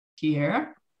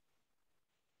here.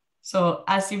 So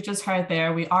as you've just heard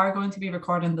there, we are going to be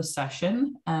recording the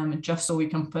session just so we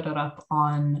can put it up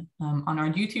on our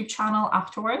YouTube channel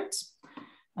afterwards.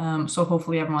 So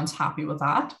hopefully everyone's happy with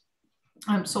that.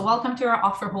 So welcome to our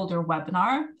offer holder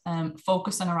webinar,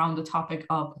 focusing around the topic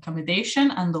of accommodation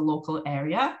and the local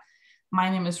area. My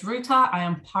name is Ruta. I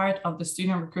am part of the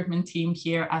student recruitment team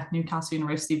here at Newcastle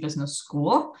University Business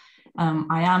School.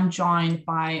 I am joined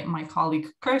by my colleague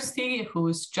Kirsty, who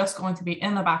is just going to be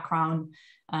in the background.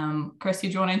 Kirsty,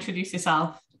 do you want to introduce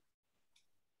yourself?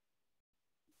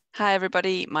 Hi,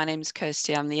 everybody. My name is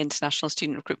Kirsty. I'm the International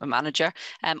Student Recruitment Manager.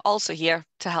 I'm also here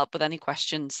to help with any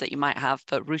questions that you might have.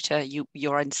 But Ruta,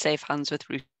 you're in safe hands with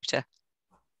Ruta.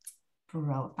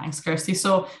 Brilliant. Thanks, Kirsty.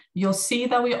 So you'll see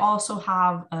that we also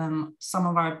have some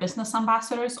of our business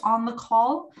ambassadors on the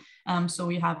call. So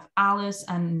we have Alice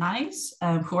and Nice,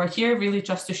 who are here really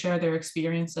just to share their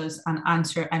experiences and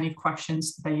answer any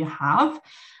questions that you have.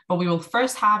 But we will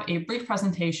first have a brief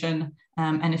presentation.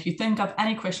 And if you think of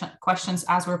any questions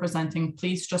as we're presenting,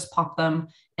 please just pop them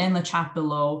in the chat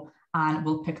below and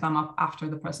we'll pick them up after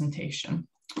the presentation.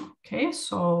 Okay,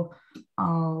 so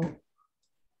I'll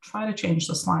try to change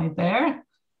the slide there.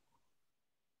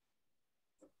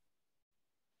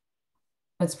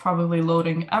 It's probably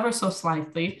loading ever so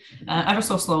slowly,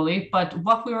 but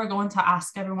what we were going to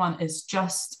ask everyone is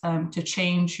just to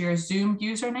change your Zoom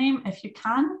username if you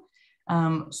can.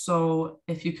 So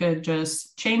if you could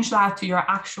just change that to your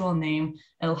actual name,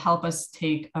 it'll help us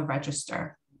take a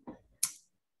register.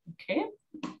 Okay,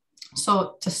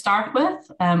 so to start with,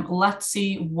 let's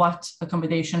see what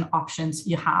accommodation options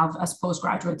you have as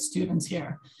postgraduate students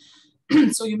here.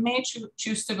 So you may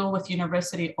choose to go with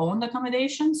university-owned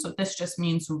accommodation. So this just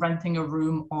means renting a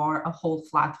room or a whole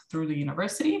flat through the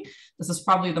university. This is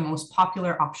probably the most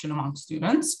popular option among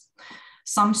students.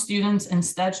 Some students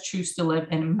instead choose to live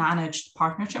in managed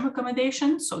partnership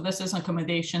accommodation. So this is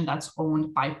accommodation that's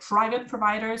owned by private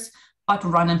providers, but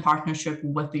run in partnership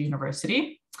with the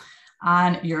university.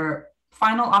 And your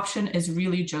final option is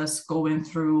really just going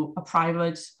through a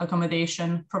private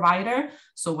accommodation provider.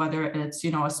 So whether it's,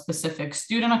 a specific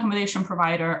student accommodation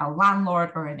provider, a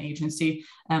landlord, or an agency,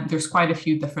 there's quite a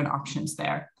few different options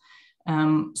there.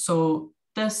 So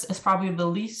this is probably the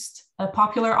least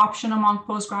popular option among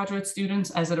postgraduate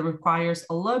students, as it requires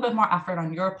a little bit more effort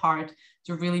on your part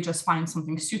to really just find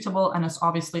something suitable. And it's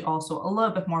obviously also a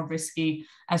little bit more risky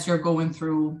as you're going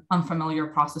through unfamiliar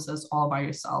processes all by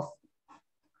yourself.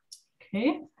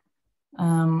 Okay,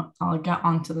 I'll get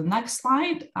on to the next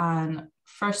slide. And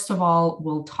first of all,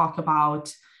 we'll talk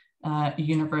about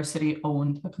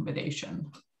university-owned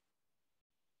accommodation.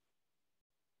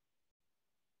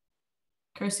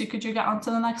 Kirsty, could you get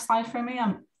onto the next slide for me?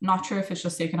 I'm not sure if it's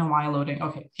just taking a while loading.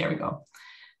 Okay, here we go.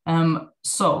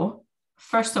 So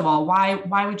first of all,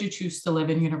 why would you choose to live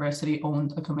in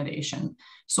university-owned accommodation?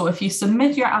 So if you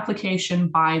submit your application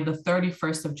by the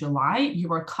 31st of July,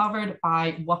 you are covered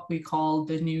by what we call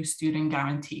the new student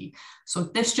guarantee. So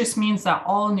this just means that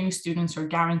all new students are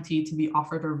guaranteed to be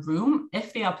offered a room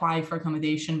if they apply for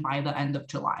accommodation by the end of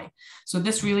July. So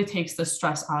this really takes the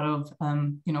stress out of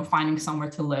finding somewhere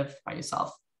to live by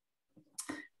yourself.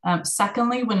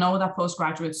 Secondly, we know that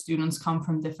postgraduate students come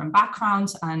from different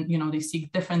backgrounds and they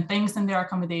seek different things in their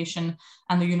accommodation,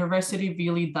 and the university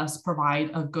really does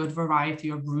provide a good variety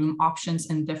of room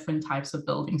options in different types of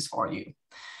buildings for you.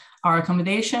 Our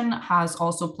accommodation has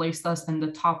also placed us in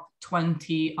the top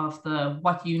 20 of the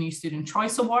What Uni Student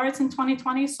Choice Awards in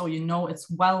 2020, so it's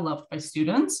well loved by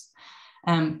students.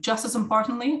 Just as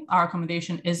importantly, our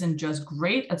accommodation isn't just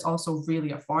great, it's also really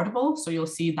affordable. So you'll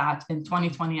see that in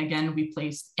 2020, again, we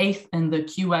placed 8th in the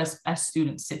QS Best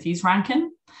Student Cities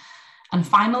ranking. And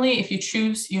finally, if you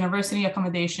choose university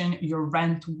accommodation, your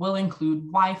rent will include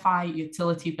Wi-Fi,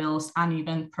 utility bills, and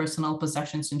even personal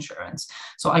possessions insurance.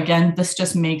 So again, this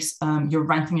just makes your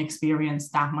renting experience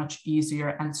that much easier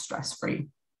and stress-free.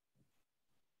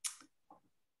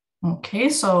 Okay,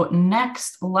 so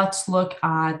next, let's look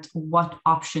at what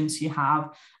options you have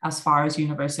as far as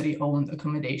university-owned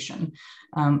accommodation.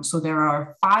 So there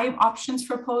are 5 options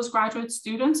for postgraduate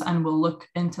students, and we'll look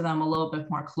into them a little bit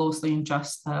more closely in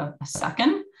just a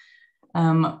second.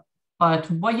 But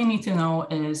what you need to know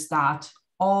is that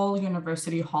all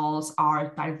university halls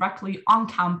are directly on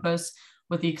campus,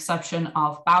 with the exception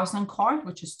of Bowsden Court,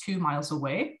 which is 2 miles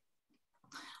away.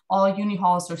 All uni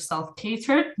halls are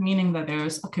self-catered, meaning that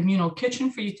there's a communal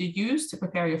kitchen for you to use to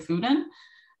prepare your food in.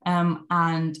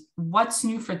 And what's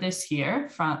new for this year,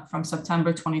 from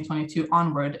September 2022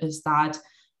 onward, is that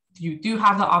you do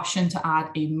have the option to add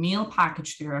a meal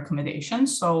package to your accommodation.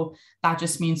 So that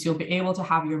just means you'll be able to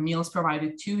have your meals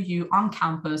provided to you on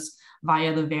campus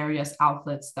via the various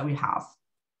outlets that we have.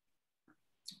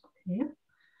 Okay.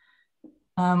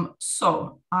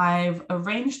 So I've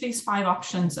arranged these 5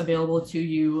 options available to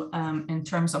you in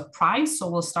terms of price. So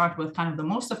we'll start with kind of the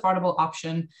most affordable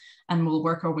option, and we'll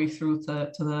work our way through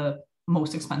to the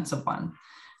most expensive one.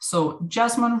 So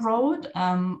Jesmond Road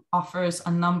offers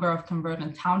a number of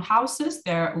converted townhouses.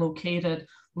 They're located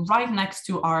right next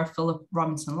to our Philip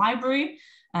Robinson Library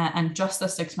and just a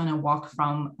 6-minute walk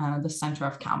from the center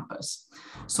of campus.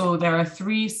 So there are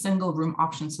 3 single room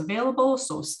options available.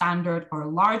 So standard or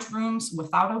large rooms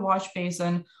without a wash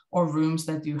basin, or rooms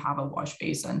that do have a wash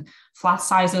basin. Flat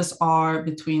sizes are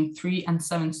between 3 and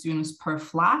 7 students per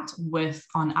flat, with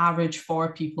on average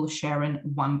 4 people sharing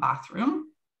 1 bathroom.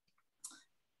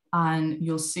 And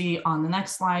you'll see on the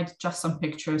next slide just some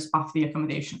pictures of the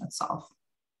accommodation itself.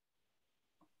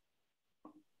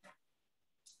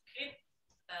 Okay.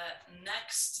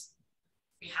 Next,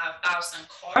 we have Bowsden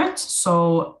Court.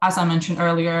 So as I mentioned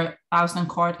earlier, Bowsden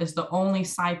Court is the only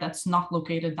site that's not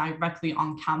located directly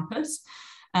on campus,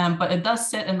 but it does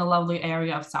sit in the lovely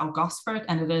area of South Gosford,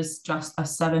 and it is just a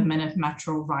 7-minute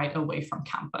metro ride away from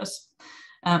campus.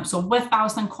 So with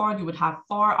Bowsden Court, you would have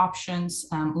 4 options: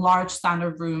 large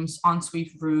standard rooms,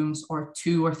 ensuite rooms, or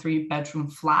 2 or 3 bedroom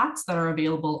flats that are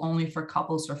available only for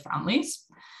couples or families.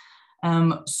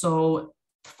 So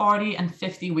 40 and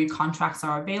 50-week contracts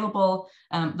are available.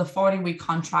 The 40-week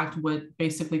contract would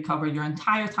basically cover your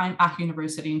entire time at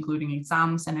university, including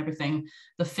exams and everything.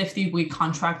 The 50-week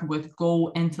contract would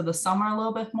go into the summer a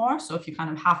little bit more. So if you kind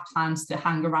of have plans to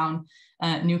hang around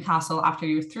Newcastle after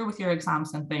you're through with your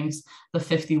exams and things, the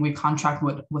 50-week contract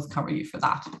would cover you for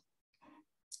that.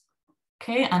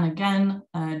 Okay, and again,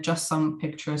 just some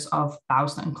pictures of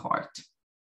Bowsden Court.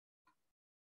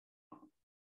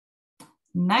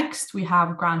 Next, we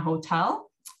have Grand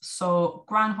Hotel. So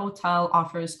Grand Hotel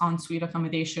offers ensuite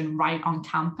accommodation right on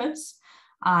campus,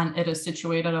 and it is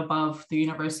situated above the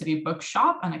university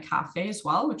bookshop and a cafe as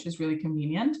well, which is really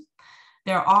convenient.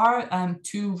 There are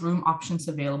 2 room options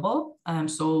available.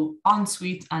 So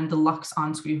ensuite and deluxe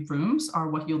ensuite rooms are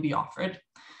what you'll be offered.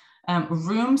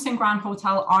 Rooms in Grand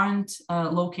Hotel aren't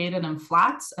located in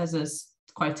flats, as is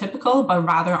quite typical, but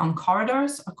rather on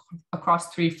corridors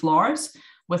across 3 floors,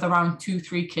 with around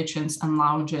 2-3 kitchens and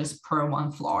lounges per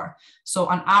 1 floor. So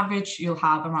on average, you'll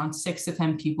have around 6 to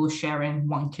 10 people sharing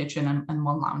 1 kitchen and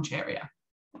 1 lounge area.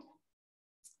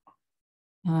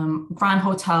 Grand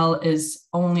Hotel is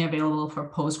only available for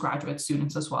postgraduate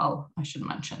students as well, I should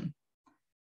mention.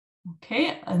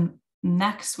 Okay, and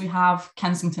next we have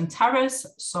Kensington Terrace.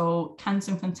 So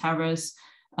Kensington Terrace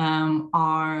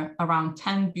are around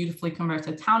 10 beautifully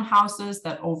converted townhouses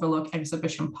that overlook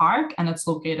Exhibition Park, and it's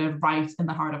located right in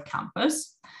the heart of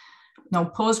campus. Now,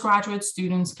 postgraduate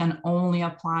students can only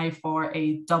apply for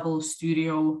a double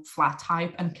studio flat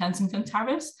type in Kensington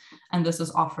Terrace, and this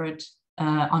is offered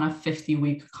on a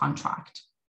 50-week contract.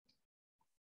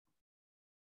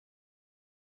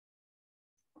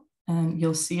 And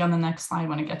you'll see on the next slide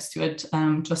when it gets to it,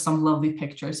 just some lovely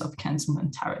pictures of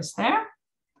Kensington Terrace there.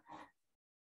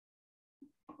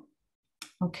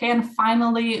 Okay, and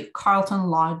finally, Carlton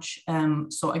Lodge.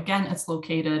 So again, it's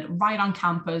located right on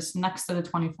campus next to the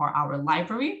 24-hour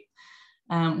library.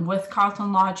 With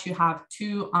Carlton Lodge, you have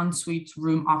 2 ensuite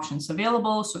room options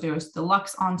available. So there's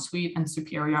deluxe ensuite and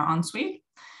superior ensuite.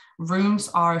 Rooms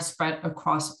are spread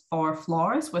across 4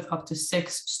 floors with up to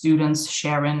 6 students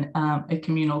sharing a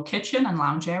communal kitchen and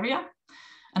lounge area.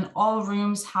 And all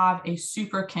rooms have a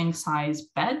super king size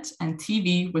bed and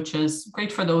TV, which is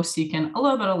great for those seeking a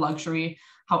little bit of luxury.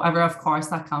 However, of course,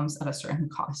 that comes at a certain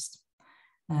cost.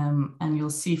 And you'll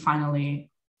see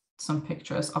finally some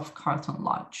pictures of Carlton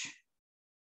Lodge.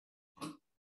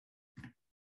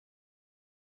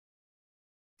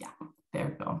 Yeah, there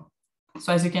we go.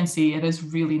 So as you can see, it is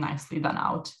really nicely done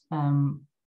out.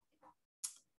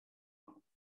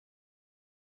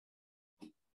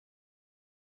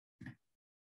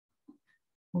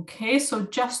 Okay, so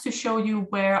just to show you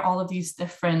where all of these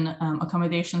different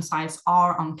accommodation sites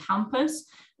are on campus,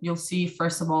 you'll see,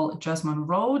 first of all, Jesmond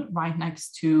Road, right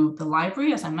next to the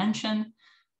library, as I mentioned.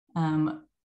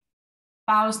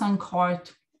 Bowsden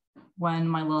Court, when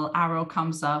my little arrow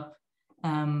comes up,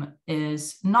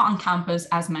 is not on campus,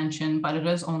 as mentioned, but it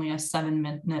is only a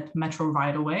 7-minute metro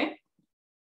ride away.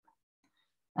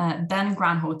 Then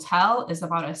Grand Hotel is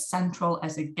about as central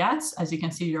as it gets. As you can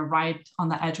see, you're right on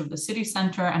the edge of the city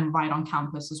center and right on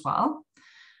campus as well.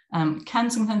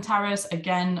 Kensington Terrace,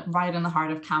 again, right in the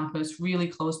heart of campus, really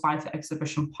close by to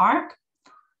Exhibition Park.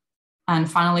 And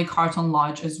finally, Carlton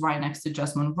Lodge is right next to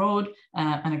Jesmond Road,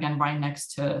 and again, right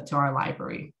next to our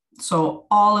library. So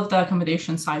all of the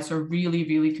accommodation sites are really,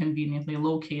 really conveniently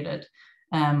located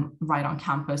right on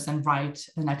campus and right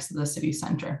next to the city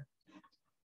center.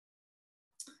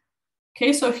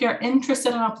 Okay, so if you're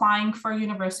interested in applying for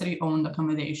university-owned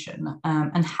accommodation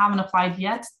and haven't applied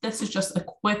yet, this is just a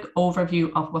quick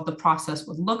overview of what the process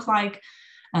would look like.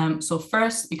 So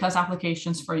first, because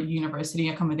applications for university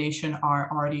accommodation are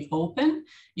already open,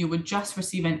 you would just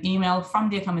receive an email from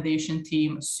the accommodation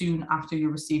team soon after you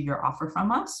receive your offer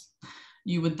from us.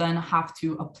 You would then have to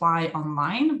apply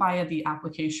online via the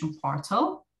application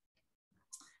portal.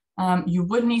 You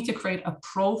would need to create a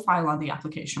profile on the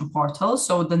application portal.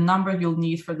 So the number you'll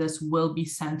need for this will be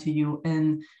sent to you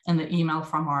in the email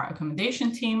from our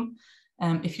accommodation team.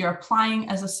 If you're applying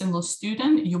as a single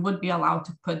student, you would be allowed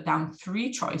to put down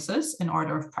 3 choices in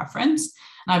order of preference.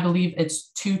 And I believe it's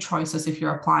 2 choices if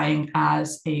you're applying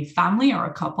as a family or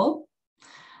a couple.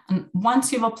 And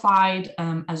once you've applied,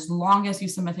 as long as you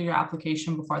submitted your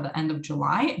application before the end of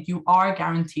July, you are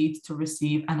guaranteed to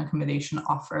receive an accommodation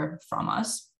offer from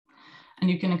us. And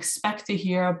you can expect to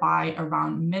hear by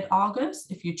around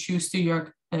mid-August if you choose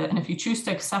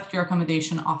to accept your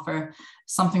accommodation offer.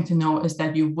 Something to know is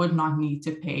that you would not need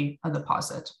to pay a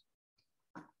deposit.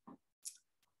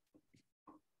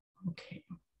 Okay.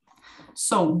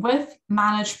 So with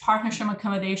managed partnership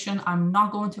accommodation, I'm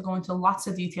not going to go into lots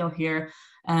of detail here,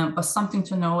 but something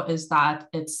to know is that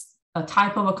it's a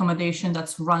type of accommodation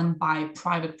that's run by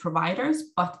private providers,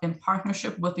 but in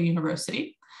partnership with the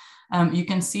university. You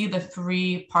can see the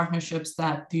 3 partnerships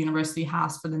that the university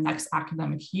has for the next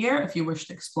academic year if you wish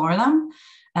to explore them.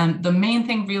 The main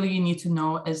thing really you need to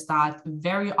know is that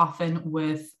very often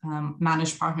with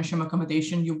managed partnership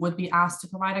accommodation, you would be asked to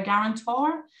provide a guarantor.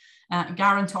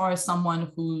 Guarantor is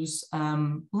someone who's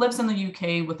lives in the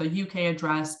UK with a UK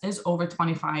address, is over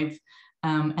 25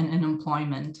 and in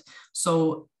employment.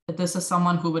 So this is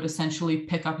someone who would essentially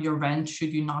pick up your rent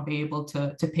should you not be able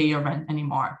to pay your rent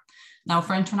anymore. Now,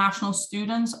 for international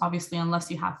students, obviously,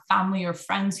 unless you have family or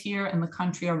friends here in the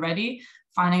country already,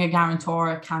 finding a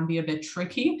guarantor can be a bit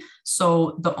tricky.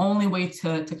 So the only way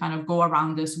to kind of go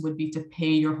around this would be to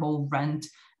pay your whole rent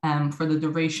for the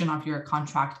duration of your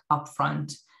contract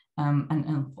upfront and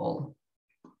in full.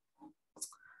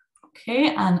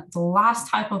 Okay, and the last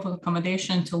type of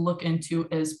accommodation to look into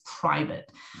is private.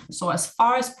 So as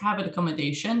far as private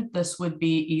accommodation, this would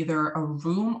be either a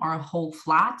room or a whole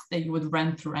flat that you would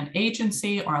rent through an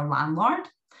agency or a landlord.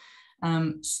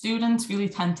 Students really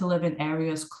tend to live in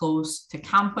areas close to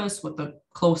campus, with the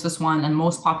closest one and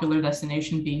most popular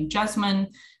destination being Jesmond,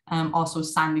 also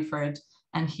Sandyford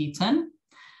and Heaton.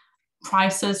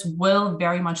 Prices will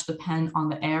very much depend on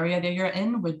the area that you're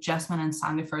in, with Jesmond and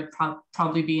Sandyford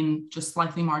probably being just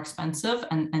slightly more expensive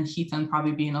and Heaton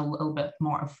probably being a little bit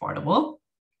more affordable.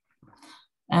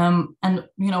 And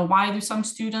why do some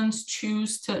students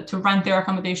choose to rent their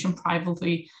accommodation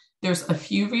privately? There's a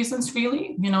few reasons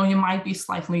really. You might be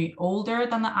slightly older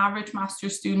than the average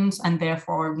master's students and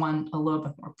therefore want a little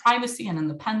bit more privacy and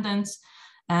independence.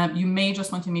 You may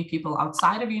just want to meet people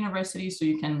outside of university so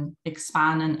you can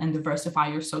expand and diversify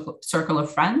your circle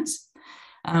of friends.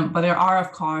 But there are,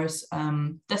 of course,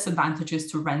 disadvantages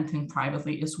to renting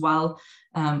privately as well.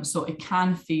 So it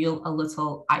can feel a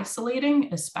little isolating,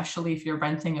 especially if you're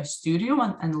renting a studio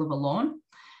and live alone.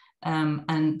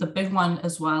 And the big one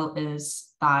as well is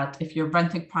that if you're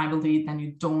renting privately, then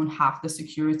you don't have the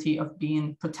security of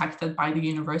being protected by the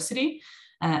university.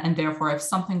 And therefore, if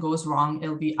something goes wrong,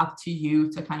 it'll be up to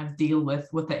you to kind of deal with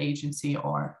the agency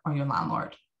or your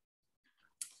landlord.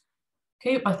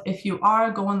 Okay, but if you are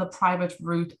going the private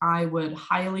route, I would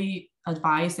highly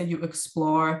advise that you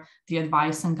explore the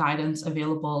advice and guidance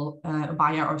available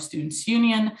via our Students'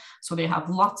 Union. So they have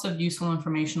lots of useful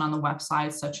information on the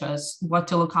website, such as what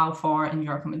to look out for in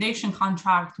your accommodation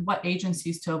contract, what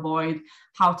agencies to avoid,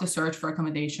 how to search for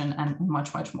accommodation, and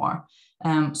much, much more.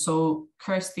 So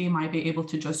Kirsty might be able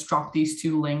to just drop these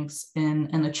 2 links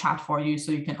in the chat for you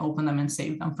so you can open them and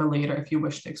save them for later if you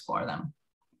wish to explore them.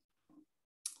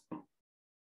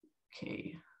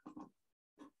 Okay.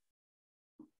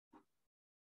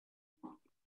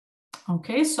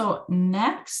 Okay, so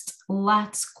next,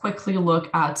 let's quickly look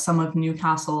at some of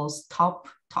Newcastle's top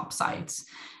sites.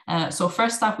 So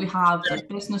first up, we have the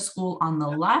business school on the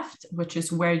left, which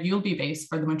is where you'll be based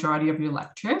for the majority of your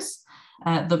lectures.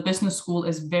 The business school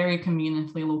is very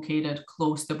conveniently located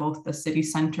close to both the city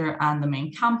centre and the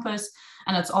main campus,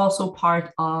 and it's also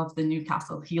part of the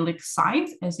Newcastle Helix site,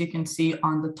 as you can see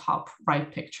on the top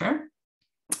right picture.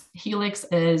 Helix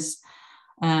is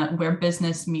where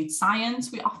business meets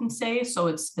science, we often say. So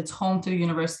it's home to the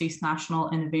university's National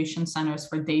Innovation Centers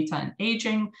for Data and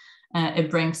Aging.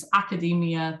 It brings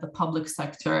academia, the public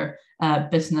sector,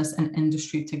 business and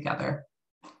industry together.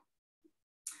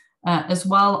 As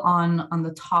well, on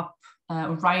the top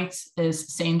right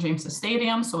is St. James's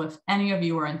Stadium. So if any of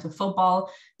you are into football,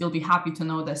 you'll be happy to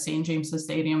know that St. James's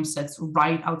Stadium sits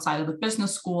right outside of the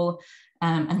business school.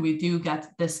 And we do get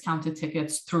discounted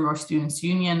tickets through our Students'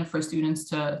 Union for students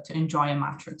to enjoy a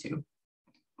match or two.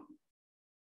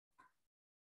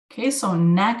 Okay, so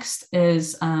next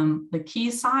is the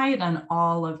quayside and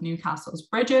all of Newcastle's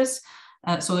bridges.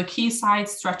 So the quayside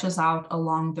stretches out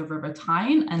along the River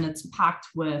Tyne, and it's packed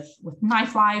with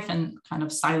nightlife and kind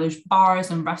of stylish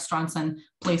bars and restaurants and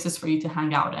places for you to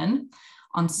hang out in.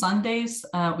 On Sundays,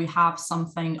 we have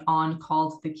something on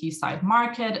called the Quayside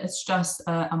Market. It's just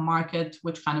a market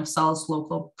which kind of sells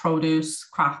local produce,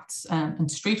 crafts, and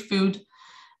street food.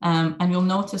 And you'll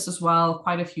notice as well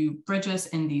quite a few bridges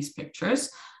in these pictures.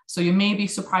 So you may be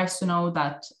surprised to know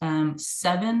that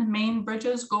 7 main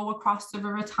bridges go across the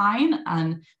River Tyne,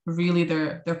 and really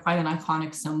they're quite an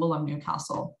iconic symbol of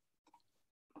Newcastle.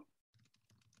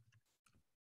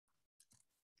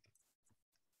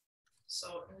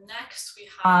 So next we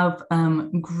have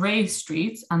Grey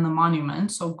Street and the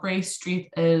monument. So Grey Street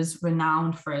is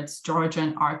renowned for its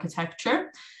Georgian architecture.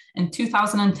 In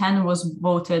 2010, it was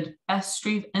voted best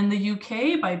street in the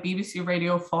UK by BBC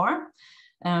Radio 4.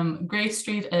 Grey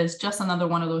Street is just another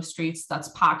one of those streets that's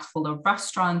packed full of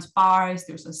restaurants, bars,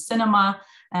 there's a cinema,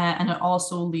 and it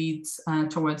also leads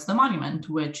towards the monument,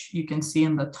 which you can see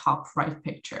in the top right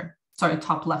picture, sorry,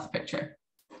 top left picture.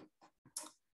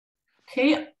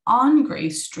 Okay, on Grey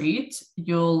Street,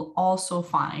 you'll also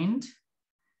find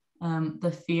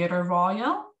the Theatre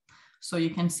Royal. So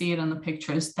you can see it in the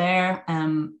pictures there.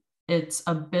 It's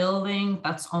a building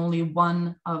that's only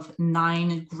one of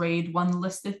 9 Grade 1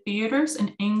 listed theatres in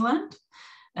England.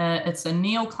 It's a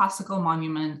neoclassical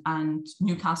monument and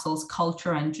Newcastle's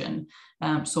culture engine.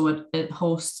 So it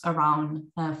hosts around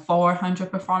 400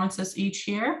 performances each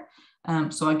year.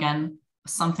 So again,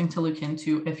 something to look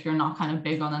into if you're not kind of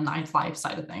big on the nightlife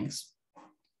side of things.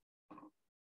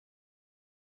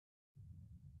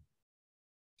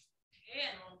 Okay,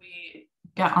 and when we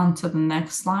get on to the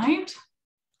next slide,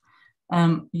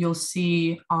 you'll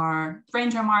see our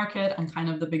Granger Market and kind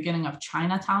of the beginning of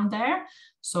Chinatown there.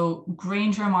 So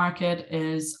Granger Market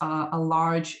is a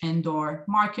large indoor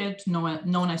market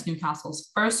known as Newcastle's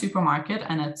first supermarket,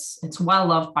 and it's well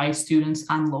loved by students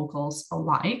and locals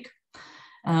alike.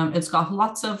 It's got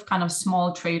lots of kind of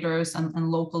small traders and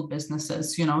local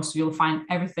businesses, you know, so you'll find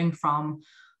everything from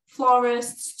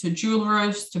florists to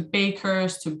jewelers to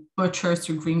bakers to butchers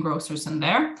to greengrocers in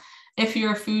there. If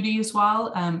you're a foodie as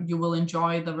well, you will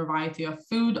enjoy the variety of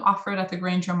food offered at the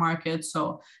Granger Market.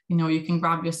 So, you know, you can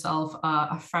grab yourself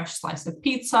a fresh slice of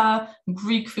pizza,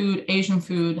 Greek food, Asian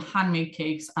food, handmade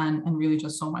cakes, and really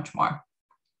just so much more.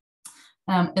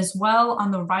 As well, on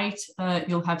the right,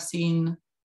 you'll have seen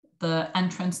the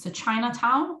entrance to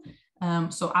Chinatown.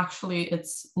 So actually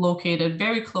it's located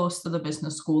very close to the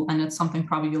business school, and it's something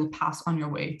probably you'll pass on your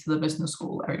way to the business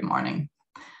school every morning.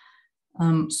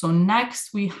 So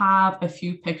next we have a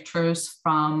few pictures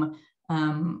from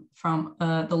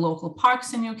the local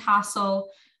parks in Newcastle.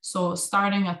 So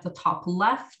starting at the top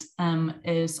left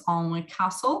is Alnwick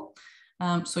Castle.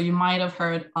 So you might have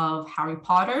heard of Harry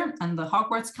Potter and the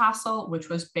Hogwarts Castle, which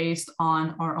was based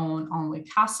on our own Alnwick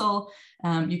Castle.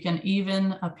 You can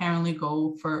even apparently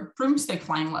go for broomstick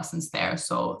flying lessons there.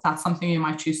 So that's something you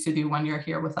might choose to do when you're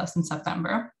here with us in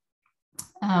September.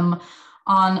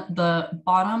 On the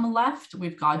bottom left,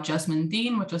 we've got Jesmond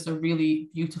Dean, which is a really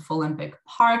beautiful and big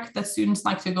park that students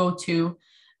like to go to.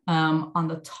 On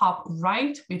the top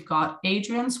right, we've got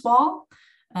Adrian's Wall.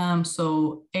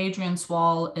 So Adrian's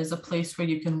Wall is a place where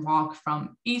you can walk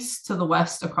from east to the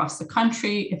west across the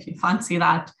country, if you fancy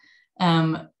that.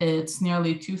 It's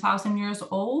nearly 2,000 years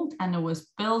old, and it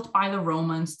was built by the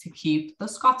Romans to keep the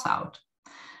Scots out.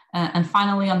 And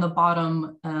finally, on the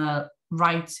bottom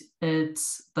right,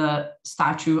 it's the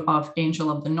statue of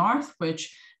Angel of the North,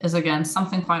 which is, again,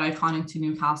 something quite iconic to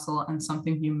Newcastle and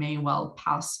something you may well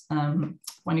pass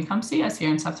when you come see us here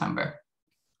in September.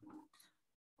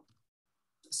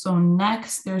 So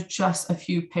next, there's just a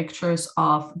few pictures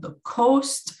of the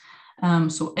coast.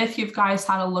 So if you guys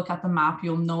had a look at the map,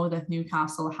 you'll know that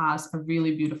Newcastle has a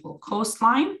really beautiful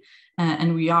coastline,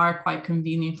 and we are quite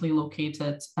conveniently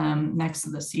located next to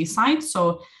the seaside.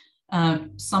 So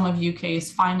some of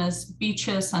UK's finest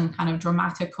beaches and kind of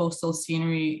dramatic coastal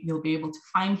scenery you'll be able to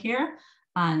find here.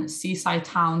 and seaside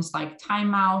towns like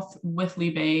Tyne,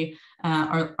 Whitley Bay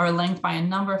are linked by a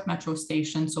number of metro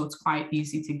stations, so it's quite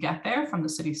easy to get there from the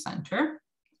city centre.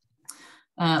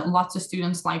 Lots of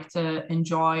students like to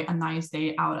enjoy a nice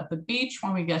day out at the beach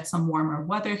when we get some warmer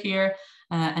weather here.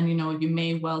 And you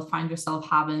may well find yourself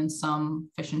having some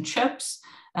fish and chips,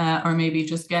 or maybe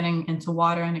just getting into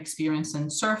water and experiencing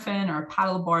surfing or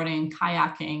paddleboarding,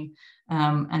 kayaking,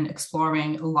 and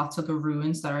exploring lots of the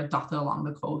ruins that are dotted along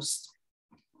the coast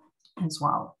as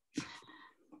well.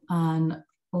 And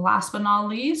last but not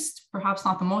least, perhaps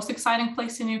not the most exciting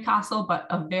place in Newcastle, but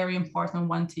a very important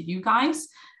one to you guys.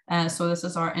 So this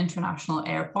is our international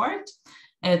airport.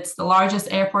 It's the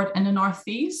largest airport in the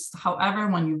Northeast. However,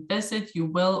 when you visit, you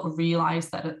will realize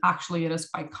that it is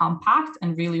quite compact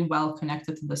and really well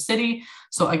connected to the city.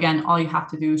 So again, all you have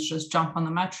to do is just jump on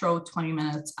the metro, 20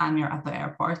 minutes, and you're at the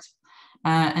airport.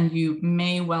 And you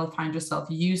may well find yourself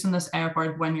using this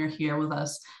airport when you're here with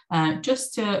us,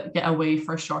 just to get away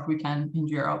for a short weekend in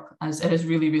Europe, as it is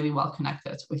really, really well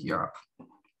connected with Europe.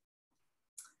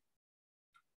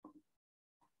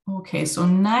 Okay, so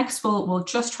next we'll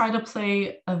just try to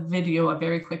play a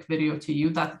very quick video to you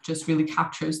that just really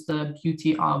captures the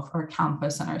beauty of our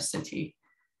campus and our city.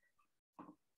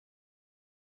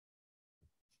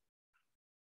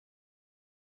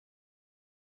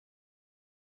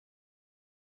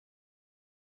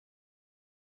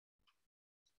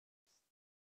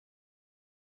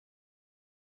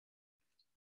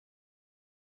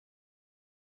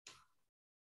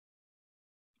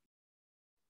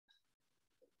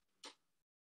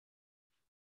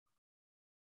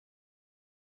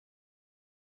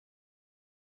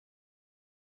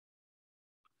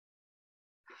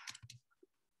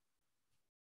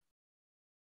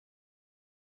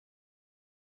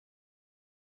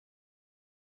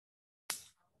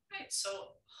 So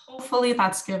hopefully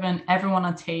that's given everyone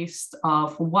a taste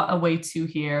of what awaits you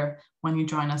here when you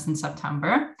join us in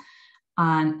September.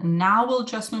 And now we'll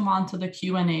just move on to the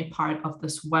Q&A part of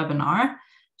this webinar.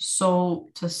 So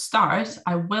to start,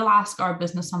 I will ask our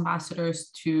business ambassadors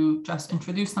to just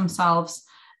introduce themselves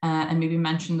and maybe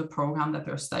mention the program that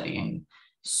they're studying.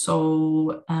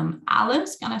 So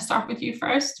Alice, can I start with you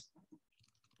first?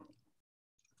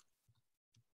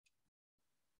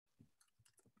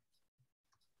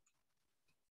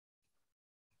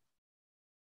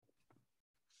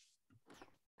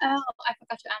 Oh, I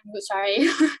forgot to unmute, sorry.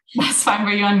 That's fine,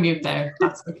 were you on mute there?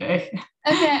 That's okay.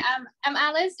 Okay, I'm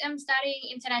Alice. I'm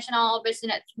studying International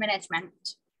Business Management.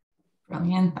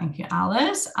 Brilliant, thank you,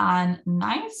 Alice. And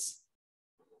Nice?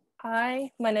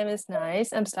 Hi, my name is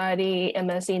Nice. I'm studying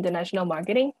MSc International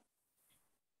Marketing.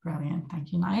 Brilliant,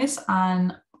 thank you, Nice.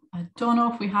 And I don't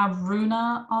know if we have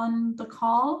Runa on the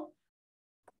call.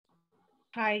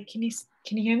 Hi, can you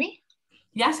hear me?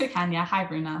 Yes, we can, yeah. Hi,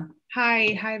 Runa.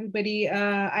 Hi everybody.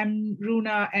 I'm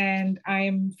Runa and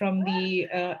I'm from the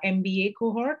MBA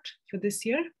cohort for this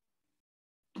year.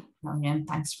 Brilliant,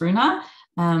 thanks, Runa.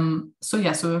 So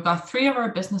we've got 3 of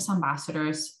our business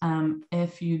ambassadors.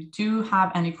 If you do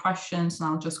have any questions, and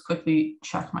I'll just quickly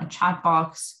check my chat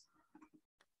box.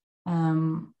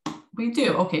 We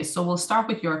do. Okay, so we'll start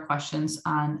with your questions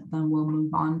and then we'll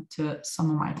move on to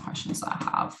some of my questions that I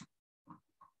have.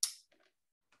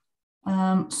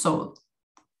 So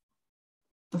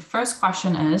the first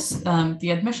question is, the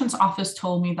admissions office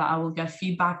told me that I will get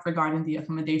feedback regarding the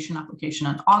accommodation application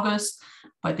in August,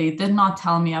 but they did not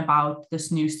tell me about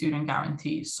this new student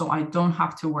guarantee, so I don't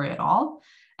have to worry at all.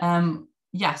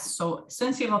 Yes, so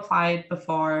since you've applied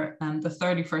before the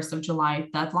 31st of July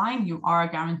deadline, you are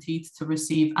guaranteed to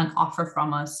receive an offer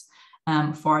from us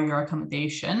for your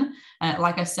accommodation.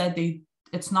 Like I said,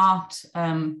 it's not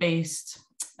based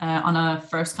on a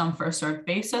first come, first served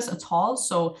basis at all.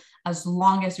 So as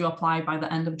long as you apply by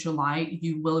the end of July,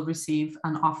 you will receive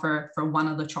an offer for one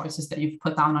of the choices that you've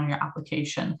put down on your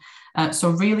application.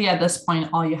 So really at this point,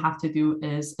 all you have to do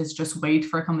is just wait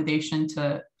for accommodation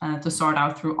to sort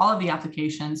out through all of the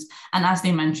applications. And as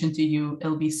they mentioned to you,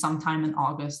 it'll be sometime in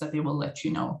August that they will let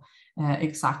you know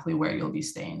exactly where you'll be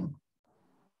staying.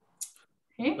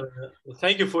 Okay.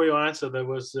 Thank you for your answer. That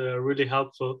was really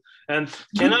helpful. And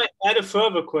can I add a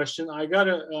further question? I got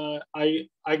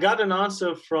an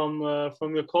answer from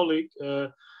your colleague,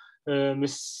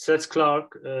 Ms. Seth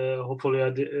Clark. Hopefully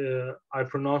I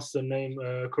pronounced the name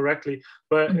correctly.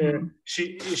 But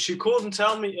she couldn't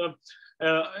tell me.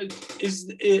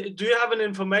 Do you have an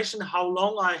information how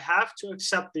long I have to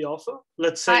accept the offer?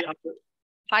 Let's say.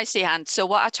 Hi, Sihan. So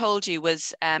what I told you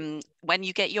was when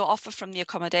you get your offer from the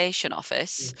accommodation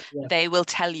office, they will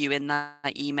tell you in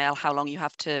that email how long you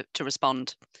have to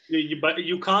respond. But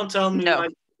you can't tell me.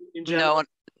 No,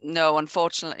 No,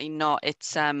 unfortunately not.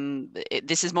 It's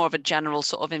this is more of a general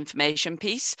sort of information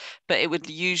piece, but it would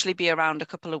usually be around a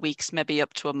couple of weeks, maybe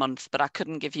up to a month, but I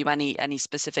couldn't give you any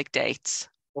specific dates.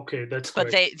 Okay, that's But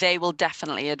great. they will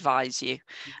definitely advise you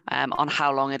on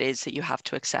how long it is that you have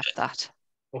to accept that.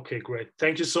 Okay, great.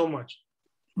 Thank you so much.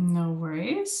 No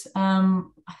worries. I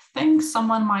think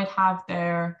someone might have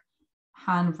their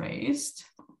hand raised.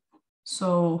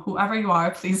 So whoever you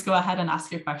are, please go ahead and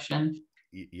ask your question.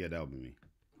 Yeah, that'll be me.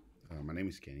 My name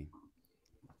is Kenny.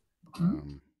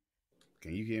 Mm-hmm.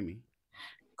 Can you hear me?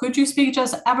 Could you speak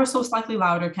just ever so slightly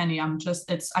louder, Kenny?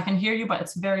 I can hear you, but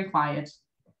it's very quiet.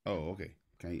 Oh, okay.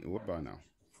 What about now?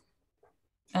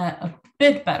 A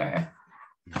bit better.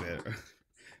 Better.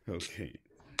 Okay.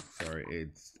 Sorry,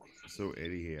 it's so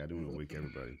early here. I don't want to wake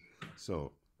everybody.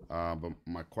 So, but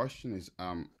my question is,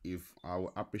 if I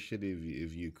would appreciate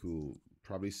if you could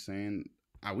probably send.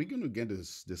 Are we going to get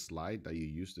this slide that you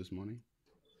used this morning?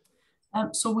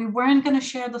 So we weren't going to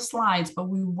share the slides, but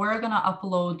we were going to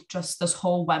upload just this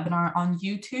whole webinar on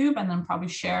YouTube and then probably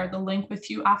share the link with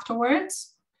you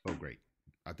afterwards. Oh, great.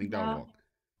 I think that'll work.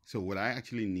 So what I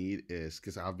actually need is,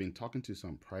 because I've been talking to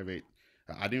some private,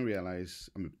 I didn't realize,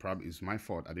 probably it's my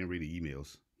fault. I didn't read the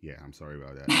emails. Yeah, I'm sorry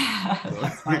about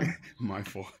that. So, my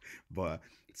fault. But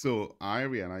so I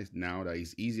realized now that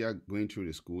it's easier going through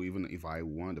the school, even if I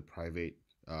want a private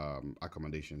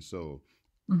accommodation. So,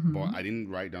 but I didn't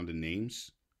write down the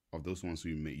names of those ones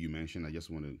you mentioned. I just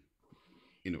want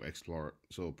to, explore.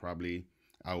 So probably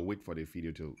I'll wait for the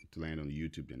video to land on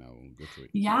YouTube, then I'll go through it.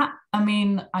 Yeah, I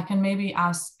mean, I can maybe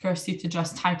ask Kirsty to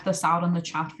just type this out in the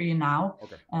chat for you now.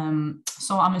 Okay.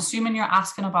 So I'm assuming you're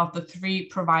asking about the 3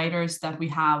 providers that we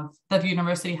have, that the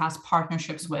university has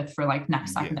partnerships with for like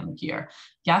next academic year.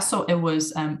 Yeah, so it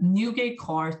was Newgate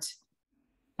Court,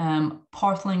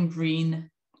 Portland Green,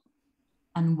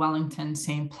 and Wellington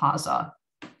St. Plaza.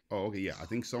 Oh, okay, yeah. I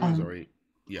think someone's already,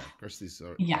 Kirsty's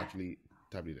actually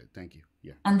typed it. Thank you.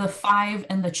 Yeah. And the 5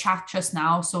 in the chat just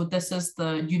now. So this is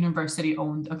the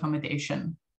university-owned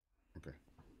accommodation. Okay.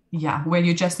 Yeah, where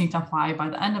you just need to apply by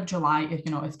the end of July,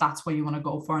 if that's what you want to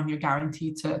go for, and you're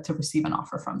guaranteed to receive an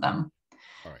offer from them.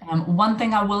 All right. One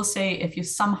thing I will say, if you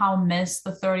somehow miss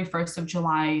the 31st of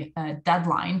July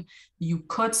deadline, you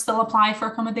could still apply for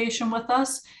accommodation with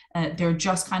us. There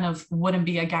just kind of wouldn't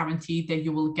be a guarantee that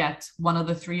you will get one of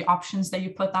the 3 options that you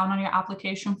put down on your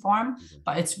application form,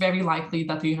 but it's very likely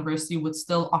that the university would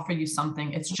still offer you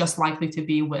something. It's just likely to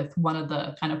be with one of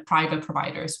the kind of private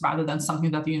providers rather than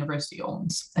something that the university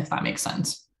owns, if that makes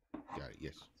sense. Got it.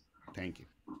 Yes. Thank you.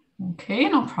 Okay,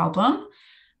 no problem.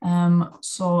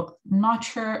 So not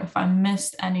sure if I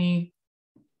missed any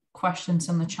questions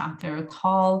in the chat there at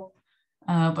all,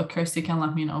 but Kirsty can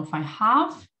let me know if I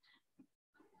have.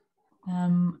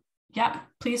 Yeah,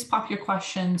 please pop your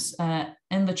questions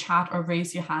in the chat or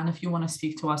raise your hand if you want to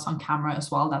speak to us on camera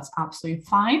as well. That's absolutely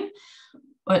fine.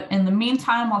 But in the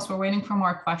meantime, whilst we're waiting for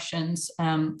more questions,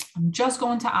 I'm just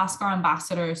going to ask our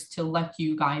ambassadors to let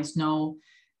you guys know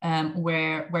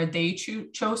where they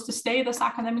chose to stay this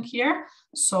academic year.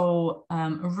 So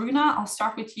Runa, I'll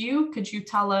start with you. Could you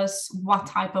tell us what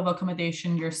type of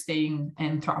accommodation you're staying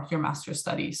in throughout your master's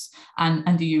studies?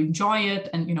 And do you enjoy it?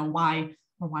 And why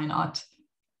or why not?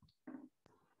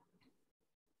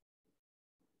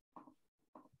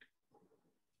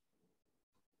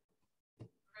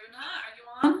 Runa, are you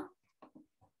on?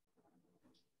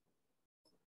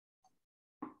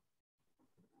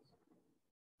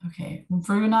 Okay,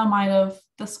 Runa might have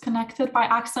disconnected by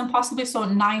accident possibly. So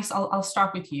nice, I'll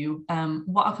start with you.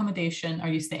 What accommodation are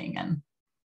you staying in?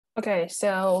 Okay,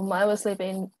 so mine was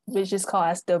living, which is called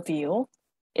as The View.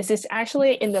 It is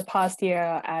actually in the past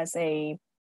year as a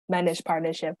managed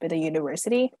partnership with the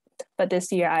university, but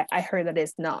this year I heard that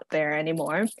it's not there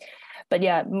anymore. But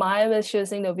yeah, mine was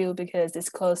choosing The View because it's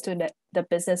close to the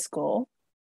business school.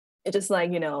 It's just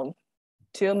like,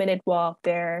 2-minute walk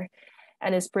there.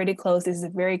 And it's pretty close. It's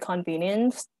very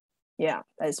convenient. Yeah,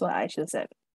 that's why I chose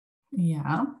it.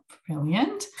 Yeah,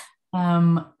 brilliant.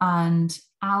 And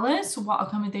Alice, what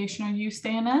accommodation are you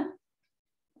staying in?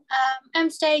 I'm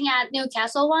staying at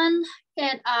Newcastle one.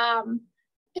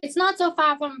 It's not so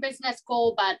far from business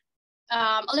school, but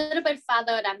a little bit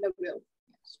farther than The View.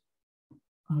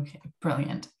 Okay,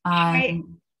 brilliant. Hi,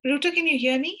 Ruta, can you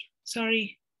hear me?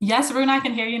 Sorry. Yes, Runa, I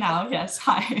can hear you now. Yes,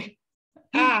 hi.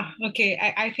 Okay.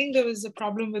 I think there was a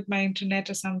problem with my internet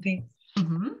or something.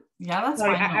 Yeah, that's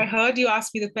Sorry, fine. I heard you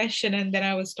ask me the question and then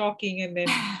I was talking and then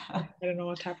I don't know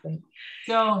what happened.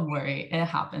 Don't worry, it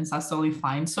happens. That's totally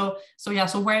fine. So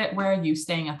where are you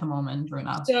staying at the moment,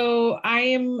 Runa? So I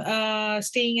am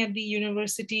staying at the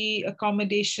university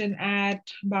accommodation at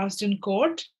Boston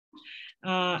Court.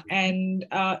 And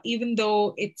even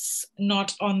though it's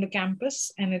not on the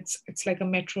campus and it's like a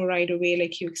metro ride away,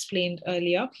 like you explained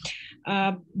earlier,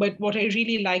 but what I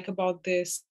really like about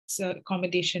this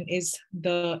accommodation is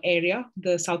the area.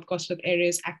 The South Coast area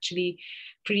is actually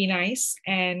pretty nice,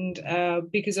 and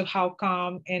because of how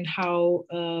calm and how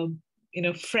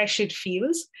fresh it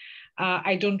feels,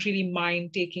 I don't really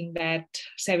mind taking that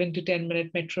 7 to 10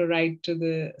 minute metro ride to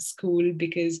the school,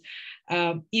 because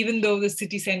even though the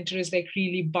city center is like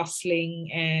really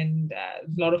bustling and a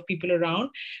lot of people around,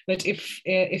 but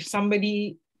if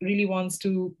somebody really wants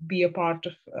to be a part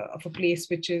of a place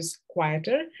which is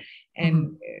quieter,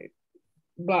 and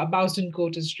Bowston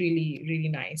Court is really, really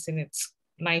nice, and it's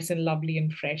nice and lovely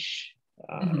and fresh.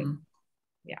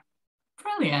 Yeah.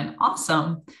 Brilliant.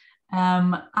 Awesome.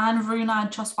 And Runa,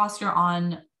 just whilst you're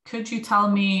on, could you tell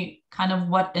me kind of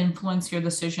what influenced your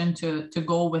decision to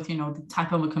go with, the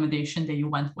type of accommodation that you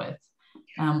went with?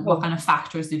 What kind of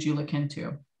factors did you look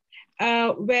into?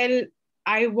 Well,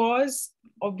 I was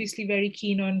obviously very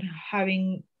keen on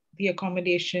having the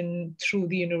accommodation through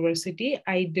the university.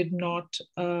 I did not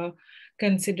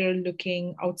consider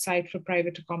looking outside for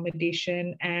private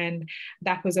accommodation, and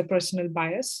that was a personal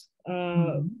bias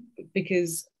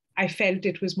because I felt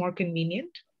it was more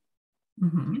convenient.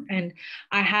 And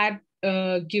I had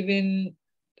given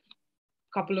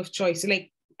a couple of choices.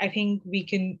 Like, I think we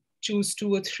can choose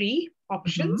 2 or 3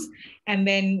 options, and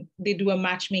then they do a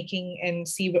matchmaking and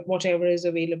see whatever is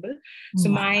available. So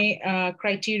my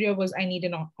criteria was I need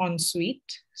an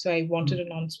ensuite. So I wanted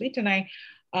an ensuite, and I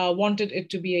wanted it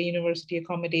to be a university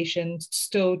accommodation.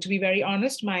 So to be very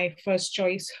honest, my first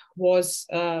choice was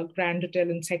Grand Hotel,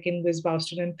 and second was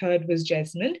Boston, and third was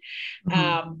Jesmond.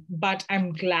 But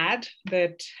I'm glad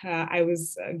that I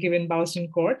was given Boston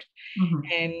Court.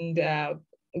 And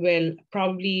well,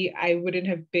 probably I wouldn't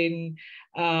have been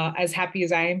as happy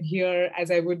as I am here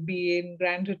as I would be in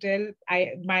Grand Hotel.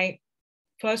 My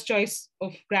first choice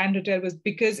of Grand Hotel was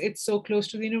because it's so close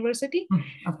to the university,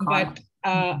 but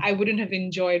I wouldn't have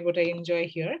enjoyed what I enjoy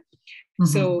here.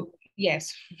 So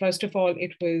yes, first of all,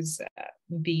 it was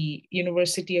the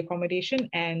university accommodation,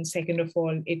 and second of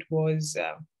all, it was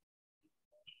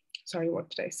sorry, what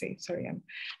did I say? Sorry,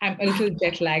 I'm a little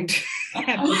jet lagged.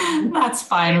 That's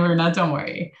fine, Runa, don't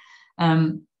worry.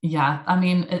 Yeah, I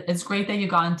mean, it's great that you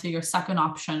got into your second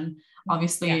option.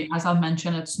 Obviously, as I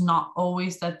mentioned, it's not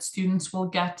always that students will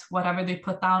get whatever they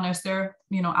put down as their,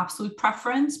 absolute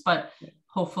preference, but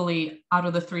hopefully out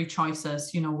of the 3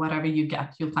 choices, whatever you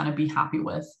get, you'll kind of be happy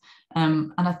with.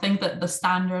 And I think that the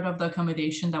standard of the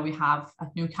accommodation that we have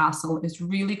at Newcastle is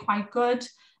really quite good.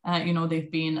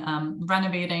 They've been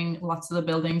renovating lots of the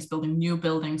buildings, building new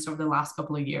buildings over the last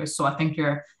couple of years. So I think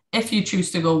if you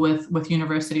choose to go with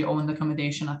university-owned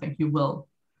accommodation, I think you will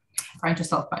find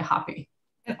yourself quite happy.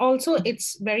 And also,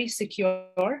 it's very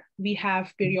secure. We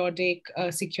have periodic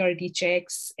security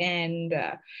checks, and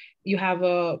you have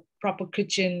a proper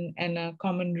kitchen and a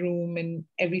common room, and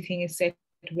everything is set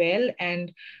well.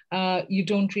 And you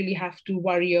don't really have to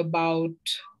worry about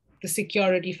the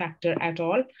security factor at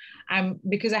all.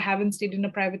 Because I haven't stayed in a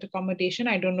private accommodation,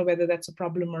 I don't know whether that's a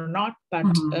problem or not, but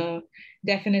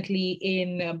definitely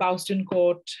in Bowston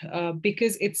Court,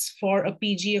 because it's for a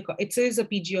PG, it is a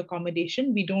PG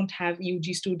accommodation. We don't have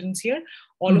UG students here.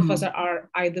 All of us are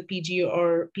either PG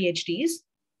or PhDs.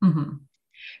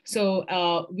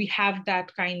 So we have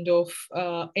that kind of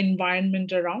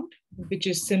environment around, which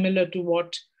is similar to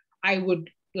what I would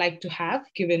like to have,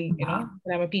 given that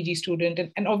I'm a PG student,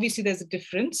 and obviously there's a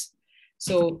difference.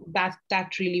 So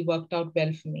that really worked out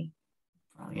well for me.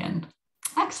 Brilliant.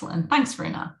 Excellent. Thanks,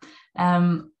 Runa.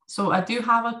 So I do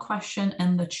have a question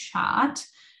in the chat.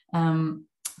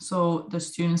 So the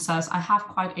student says, I have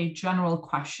quite a general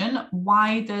question.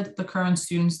 Why did the current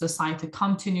students decide to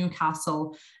come to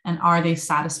Newcastle, and are they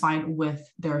satisfied with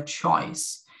their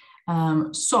choice?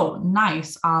 So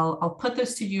nice. I'll put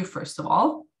this to you first of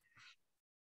all.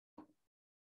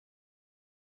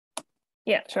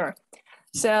 Yeah, sure.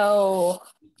 So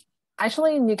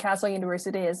actually, Newcastle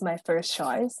University is my first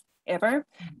choice ever,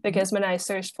 because when I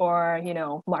searched for,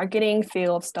 marketing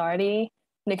field of study,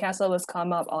 Newcastle was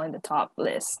come up on the top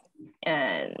list.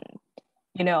 And,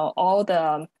 all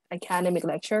the academic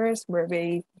lecturers were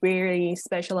very, very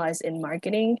specialized in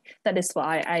marketing. That is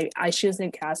why I choose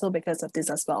Newcastle because of this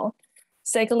as well.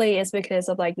 Secondly, it's because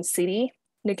of the city.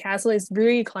 Newcastle is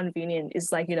very convenient.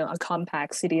 It's a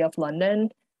compact city of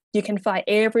London. You can find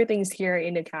everything here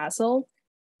in Newcastle.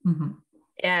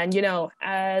 And,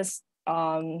 as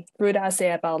Ruda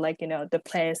said about the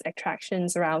place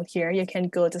attractions around here, you can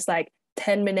go just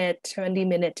 10 minutes, 20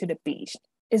 minutes to the beach.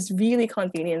 It's really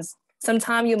convenient.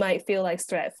 Sometimes you might feel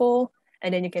stressful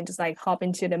and then you can just like hop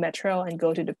into the metro and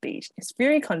go to the beach. It's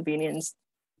very convenient.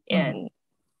 And,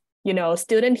 you know,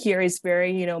 student here is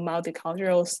very, you know,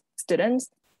 multicultural students.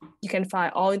 You can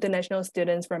find all international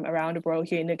students from around the world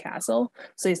here in Newcastle.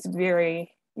 So it's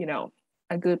very, you know,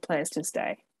 a good place to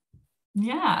stay.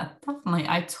 Yeah, definitely.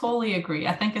 I totally agree.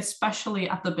 I think especially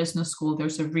at the business school,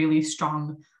 there's a really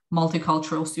strong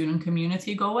multicultural student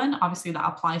community going. Obviously that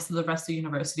applies to the rest of the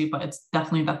university, but it's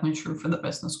definitely true for the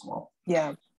business school.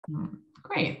 Yeah.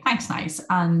 Great, thanks, nice.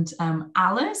 And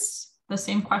Alice, the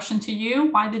same question to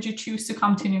you. Why did you choose to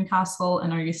come to Newcastle,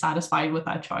 and are you satisfied with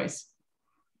that choice?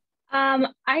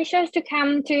 I chose to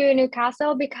come to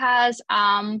Newcastle because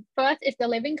first, it's the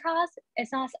living cost.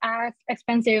 It's not as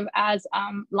expensive as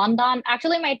London.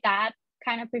 Actually, my dad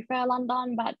kind of prefer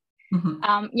London, but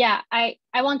yeah, I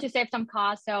want to save some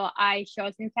cost, so I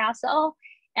chose Newcastle.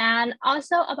 And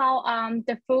also about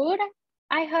the food,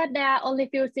 I heard there are only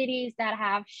few cities that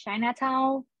have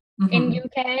Chinatown in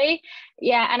UK.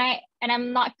 Yeah, and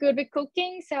I'm not good with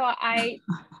cooking, so I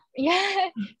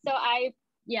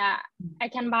I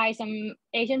can buy some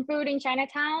Asian food in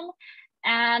Chinatown.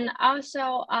 And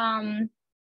also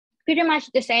pretty much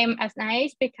the same as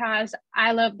nice because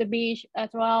I love the beach as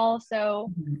well.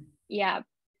 So yeah,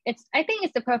 I think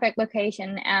it's the perfect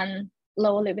location and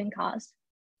low living cost.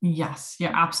 Yes,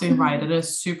 you're absolutely right. It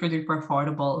is super duper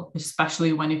affordable,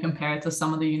 especially when you compare it to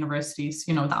some of the universities,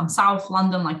 you know, down south,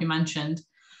 London, like you mentioned.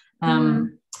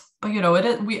 But, you know,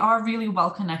 we are really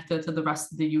well connected to the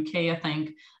rest of the UK, I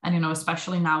think. And, you know,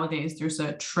 especially nowadays, there's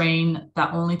a train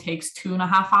that only takes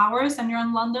 2.5 hours and you're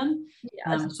in London.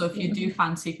 Yes. So if you do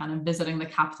fancy kind of visiting the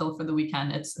capital for the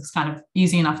weekend, it's kind of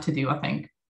easy enough to do, I think.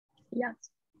 Yes.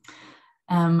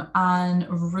 And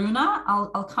Runa,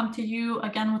 I'll come to you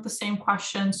again with the same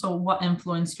question. So what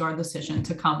influenced your decision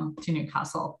to come to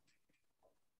Newcastle?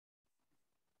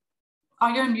 Oh,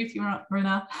 you're on mute,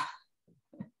 Runa.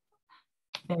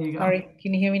 There you go. Sorry,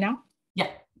 can you hear me now?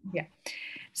 Yeah. Yeah.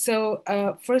 So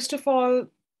first of all,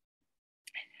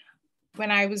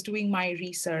 when I was doing my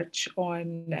research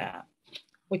on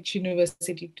which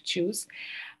university to choose,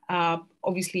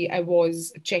 obviously I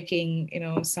was checking, you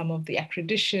know, some of the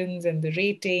accreditations and the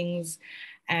ratings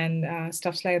and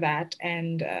stuff like that.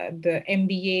 And the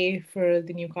MBA for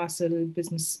the Newcastle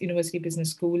University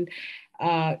Business School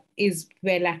is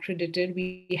well accredited.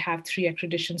 We have 3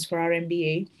 accreditations for our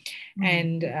MBA,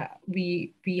 and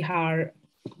we are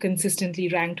consistently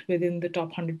ranked within the top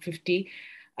 150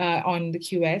 on the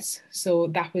QS. So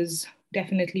that was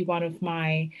definitely one of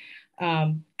my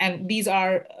and these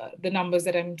are the numbers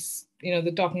that I'm, you know,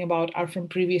 talking about are from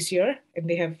previous year, and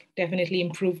they have definitely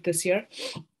improved this year.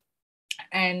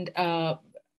 And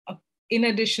in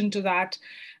addition to that,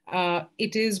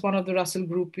 it is one of the Russell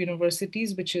Group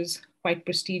universities, which is quite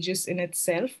prestigious in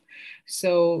itself.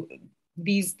 So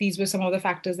these were some of the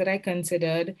factors that I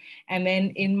considered. And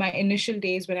then in my initial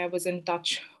days, when I was in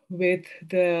touch with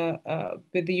the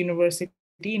university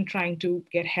in trying to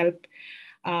get help,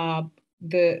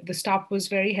 the staff was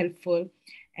very helpful,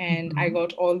 and I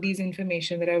got all these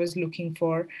information that I was looking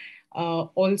for.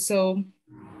 Also,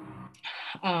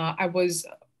 I was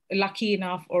lucky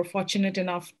enough or fortunate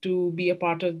enough to be a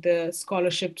part of the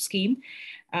scholarship scheme,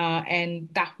 and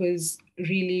that was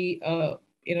really,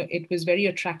 you know, it was very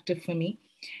attractive for me,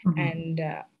 and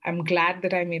I'm glad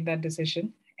that I made that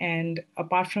decision. And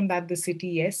apart from that, the city,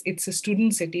 yes, it's a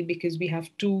student city because we have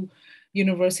 2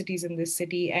 universities in this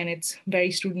city, and it's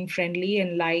very student friendly.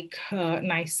 And like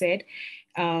Nice said,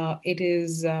 it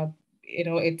is, you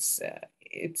know, it's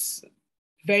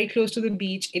very close to the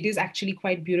beach. It is actually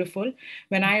quite beautiful.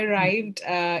 When I arrived,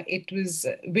 it was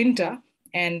winter,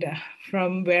 and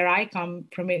from where I come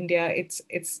from India, it's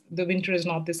the winter is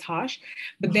not this harsh,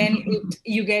 but then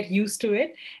you get used to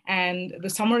it, and the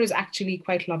summer is actually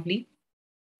quite lovely.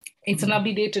 It's a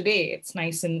lovely day today. It's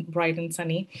nice and bright and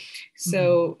sunny.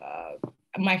 So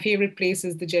my favorite place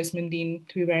is the Jesmond Dene,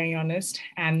 to be very honest,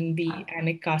 and the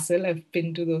Alnwick Castle. I've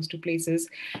been to those 2 places,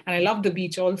 and I love the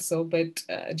beach also, but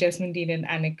Jesmond Dene and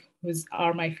Alnwick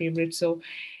are my favorite. So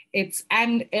it's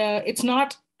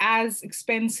not as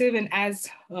expensive and as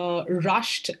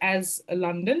rushed as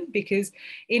London, because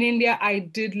in India I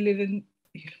did live in,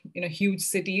 you know, huge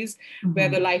cities where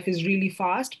the life is really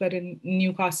fast, but in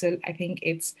Newcastle I think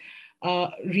it's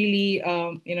really,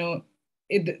 you know,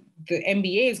 the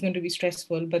MBA is going to be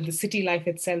stressful, but the city life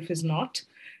itself is not.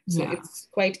 So it's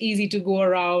quite easy to go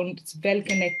around. It's well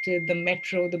connected. The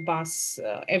metro, the bus,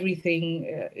 everything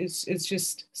is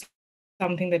just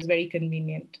something that's very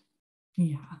convenient.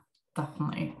 Yeah,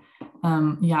 definitely.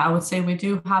 Yeah, I would say we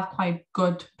do have quite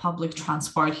good public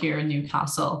transport here in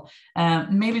Newcastle.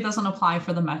 Maybe it doesn't apply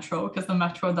for the metro because the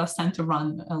metro does tend to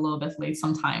run a little bit late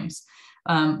sometimes.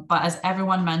 But as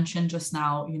everyone mentioned just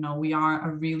now, you know, we are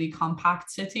a really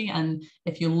compact city. And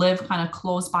if you live kind of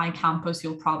close by campus,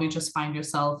 you'll probably just find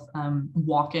yourself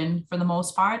walking for the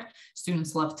most part.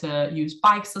 Students love to use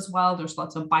bikes as well. There's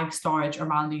lots of bike storage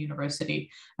around the university.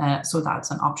 So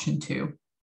that's an option too.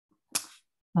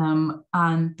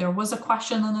 And there was a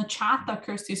question in the chat that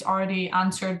Kirsty's already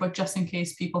answered, but just in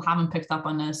case people haven't picked up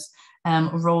on this,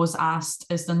 Rose asked,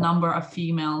 is the number of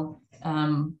females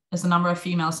in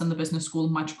the business school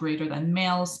much greater than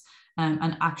males?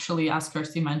 And actually, as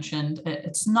Kirsty mentioned,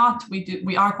 it's not.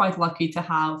 We are quite lucky to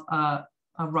have a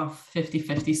rough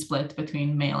 50-50 split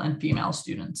between male and female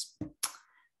students.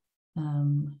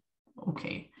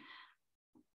 Okay.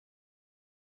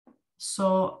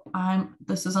 So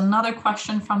this is another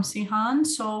question from Sihan.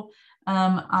 So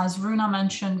as Runa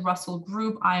mentioned, Russell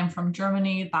Group, I am from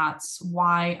Germany. That's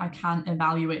why I can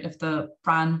evaluate if the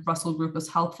brand Russell Group is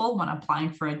helpful when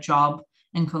applying for a job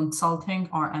in consulting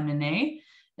or M&A.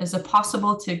 Is it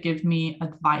possible to give me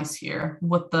advice here?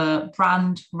 Would the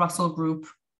brand Russell Group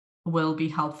will be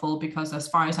helpful? Because as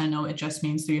far as I know, it just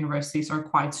means the universities are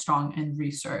quite strong in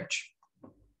research.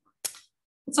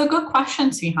 It's a good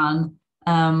question, Sihan.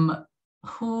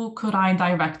 Who could I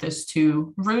direct this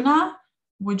to? Runa,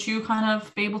 would you kind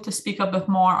of be able to speak a bit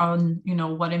more on, you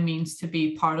know, what it means to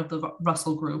be part of the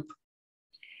Russell Group?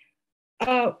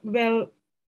 Well,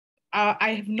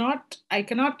 I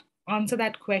cannot answer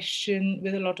that question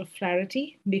with a lot of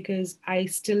clarity because I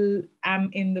still am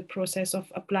in the process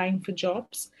of applying for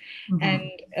jobs. Mm-hmm.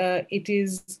 And it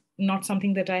is not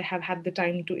something that I have had the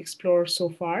time to explore so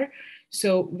far.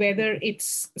 So whether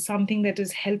it's something that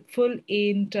is helpful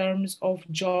in terms of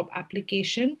job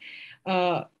application,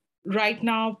 right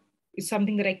now is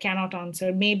something that I cannot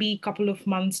answer. Maybe a couple of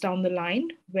months down the line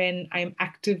when I'm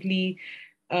actively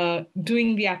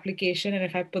doing the application, and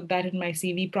if I put that in my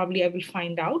CV, probably I will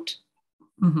find out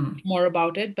more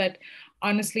about it. But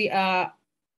honestly,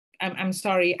 I'm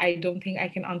sorry, I don't think I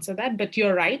can answer that, but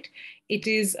you're right. It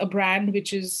is a brand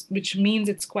which means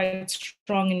it's quite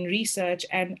strong in research.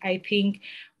 And I think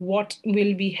what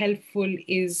will be helpful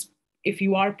is if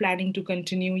you are planning to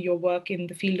continue your work in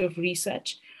the field of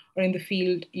research or in the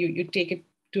field, you take it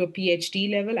to a PhD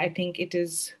level, I think it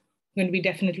is going to be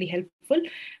definitely helpful.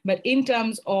 But in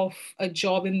terms of a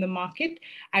job in the market,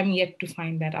 I'm yet to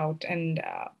find that out. And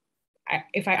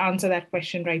if I answer that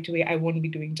question right away, I won't be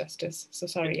doing justice. So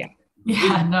sorry. Yeah.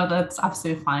 Yeah, no, that's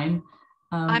absolutely fine.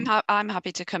 I'm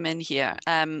happy to come in here.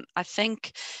 I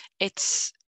think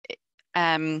it's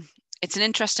an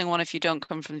interesting one if you don't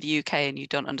come from the UK and you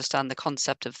don't understand the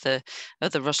concept of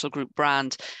the Russell Group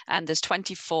brand. And there's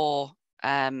 24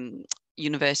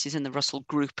 universities in the Russell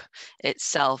Group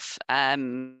itself,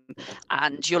 and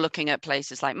you're looking at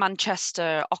places like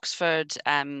Manchester, Oxford,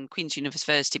 Queen's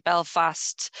University,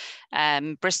 Belfast,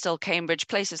 Bristol, Cambridge,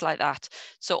 places like that.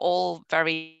 So all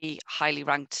very highly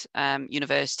ranked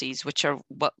universities, which are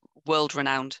world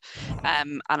renowned.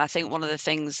 And I think one of the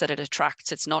things that it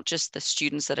attracts, it's not just the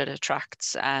students that it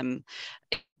attracts,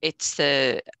 it's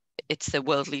the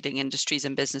world leading industries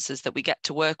and businesses that we get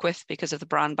to work with because of the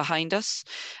brand behind us.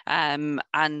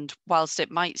 And whilst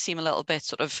it might seem a little bit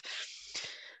sort of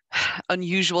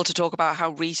unusual to talk about how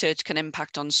research can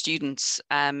impact on students,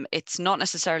 it's not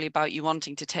necessarily about you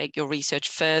wanting to take your research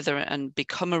further and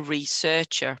become a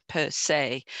researcher per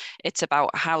se. It's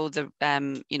about how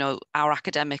our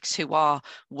academics who are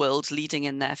world leading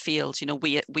in their field,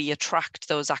 we attract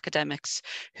those academics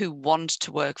who want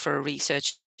to work for a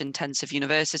research intensive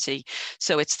university.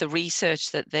 So it's the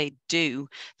research that they do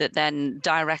that then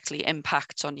directly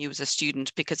impacts on you as a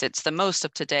student, because it's the most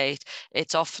up to date.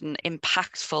 It's often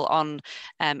impactful on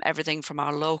everything from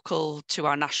our local to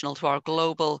our national to our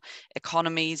global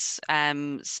economies,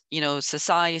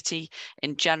 society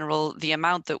in general. The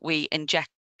amount that we inject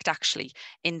actually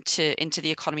into the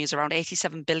economy is around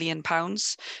 £87 billion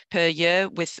per year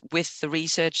with the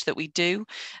research that we do,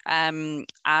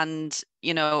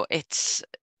 it's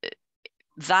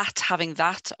that having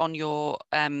that on your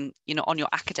on your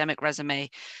academic resume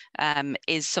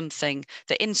is something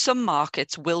that in some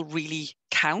markets will really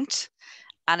count,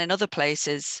 and in other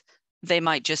places they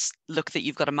might just look that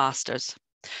you've got a master's.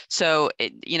 So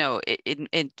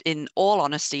in all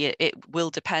honesty, it will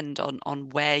depend on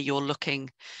where you're looking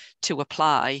to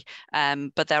apply,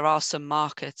 but there are some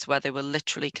markets where they will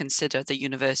literally consider the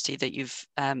university that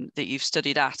you've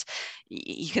studied at.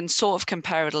 You can sort of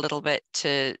compare it a little bit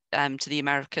to the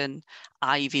American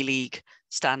Ivy League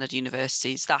standard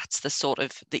universities. That's the sort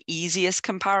of the easiest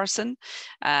comparison.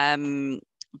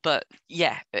 But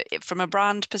yeah, from a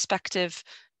brand perspective,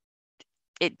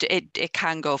 it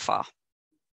can go far.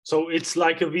 So it's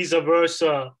like a vice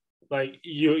versa. Like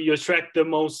you attract the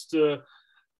most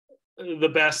the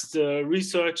best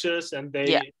researchers, and they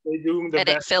do the and best.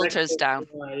 It filters down.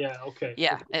 Okay.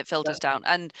 Yeah, it filters down.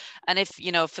 And if,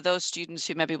 you know, for those students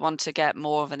who maybe want to get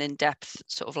more of an in-depth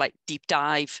sort of like deep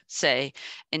dive, say,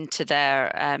 into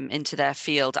their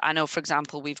field. I know, for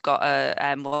example, we've got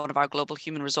one of our global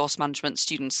human resource management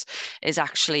students is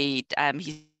actually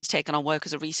he's taken on work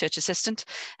as a research assistant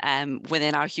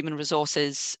within our human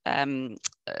resources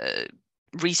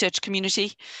research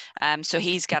community. So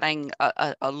he's getting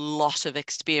a lot of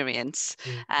experience,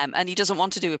 and he doesn't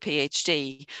want to do a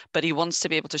PhD, but he wants to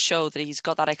be able to show that he's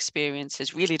got that experience,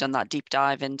 has really done that deep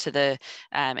dive into the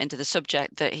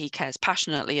subject that he cares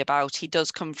passionately about. He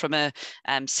does come from a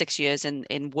 6 years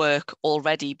in work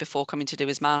already before coming to do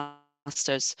his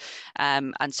masters,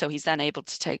 and so he's then able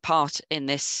to take part in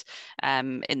this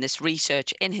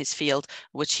research in his field,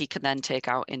 which he can then take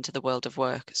out into the world of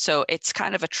work. So it's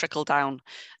kind of a trickle down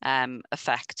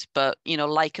effect, but you know,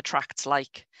 like attracts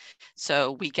like.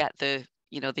 So we get the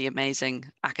amazing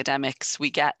academics, we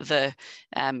get the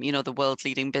the world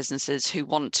leading businesses who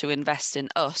want to invest in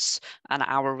us and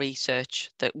our research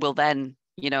that will then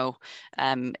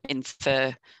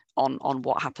infer on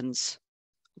what happens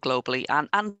globally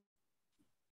and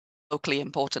locally,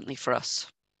 importantly for us.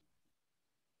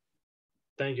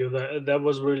 Thank you. That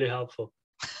was really helpful.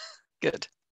 Good.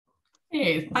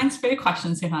 Hey, thanks for your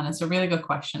question, Johanna. It's a really good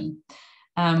question.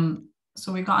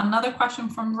 So we got another question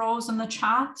from Rose in the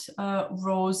chat.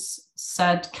 Rose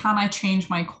said, can I change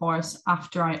my course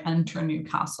after I enter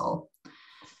Newcastle?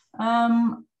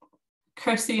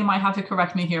 Kirsty, you might have to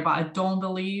correct me here, but I don't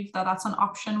believe that that's an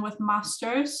option with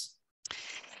masters.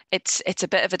 It's a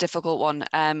bit of a difficult one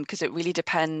because it really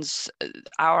depends.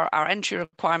 Our entry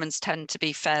requirements tend to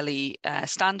be fairly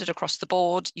standard across the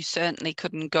board. You certainly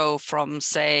couldn't go from,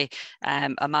 say,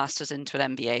 a master's into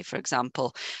an MBA, for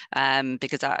example,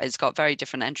 because that has got very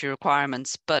different entry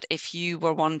requirements. But if you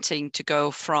were wanting to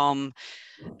go from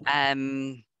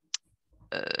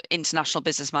international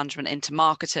business management into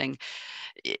marketing,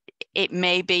 it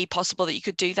may be possible that you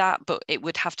could do that, but it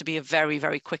would have to be a very,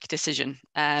 very quick decision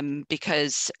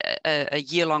because a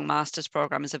year-long master's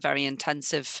program is a very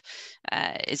intensive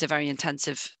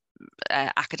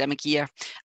academic year.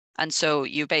 And so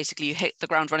you hit the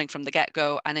ground running from the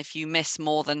get-go. And if you miss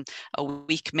more than a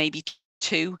week, maybe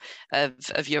two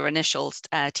of your initial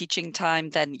teaching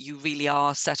time, then you really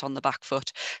are set on the back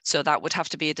foot. So that would have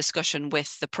to be a discussion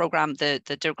with the program, the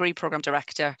degree program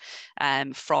director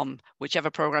from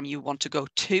whichever program you want to go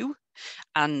to,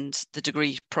 and the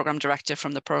degree program director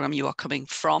from the program you are coming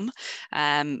from.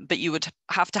 But you would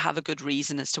have to have a good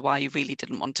reason as to why you really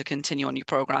didn't want to continue on your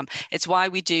program. It's why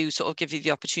we do sort of give you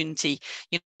the opportunity,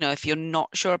 if you're not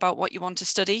sure about what you want to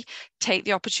study, take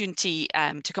the opportunity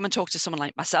to come and talk to someone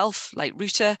like myself, like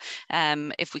Ruta.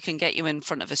 If we can get you in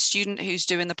front of a student who's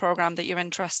doing the program that you're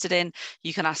interested in,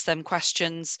 you can ask them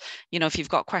questions. If you've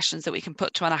got questions that we can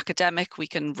put to an academic, we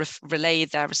can relay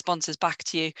their responses back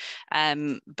to you.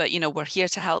 But we're here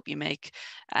to help you make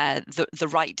the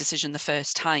right decision the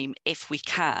first time if we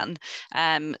can.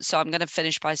 So I'm going to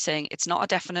finish by saying it's not a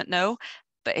definite no,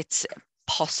 but it's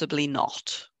possibly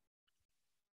not.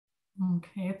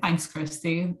 Okay, thanks,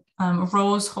 Kirsty.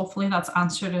 Rose, hopefully that's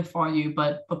answered it for you,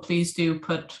 but please do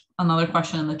put another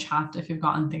question in the chat if you've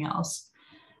got anything else.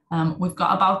 We've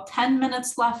got about 10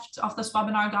 minutes left of this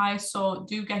webinar, guys, so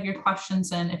do get your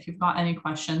questions in if you've got any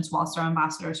questions whilst our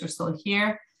ambassadors are still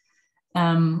here.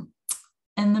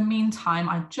 In the meantime,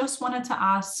 I just wanted to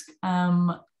ask,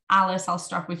 Alice, I'll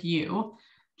start with you.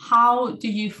 How do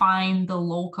you find the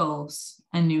locals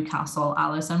in Newcastle,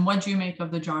 Alice, and what do you make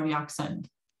of the Geordie accent?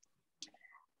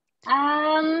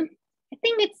 I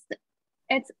think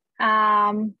it's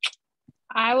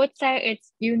I would say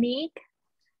it's unique.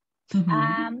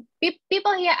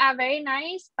 People here are very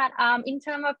nice, but in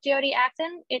terms of Geordie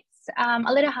accent, it's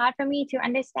a little hard for me to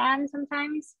understand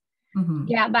sometimes.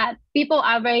 Yeah, but people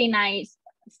are very nice.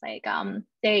 It's like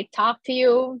they talk to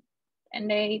you and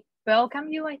they welcome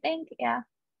you, I think. Yeah.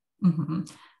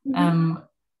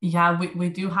 Yeah, we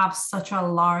do have such a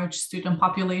large student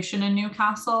population in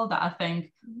Newcastle that I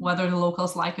think whether the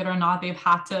locals like it or not, they've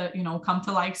had to, come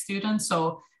to like students.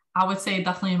 So I would say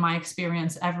definitely in my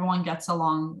experience, everyone gets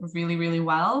along really, really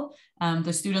well.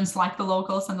 The students like the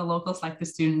locals and the locals like the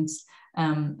students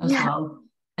as well.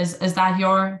 Is that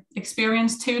your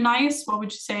experience too, Nice? What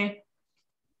would you say?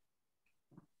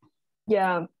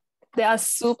 Yeah, They are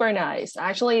super nice.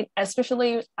 Actually,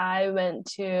 especially I went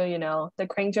to, you know, the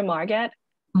Cringer Market.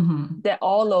 They're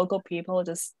all local people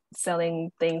just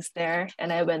selling things there.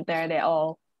 And I went there, they're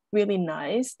all really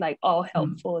nice, like all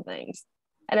helpful things.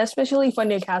 And especially for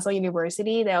Newcastle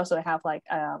University, they also have like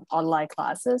online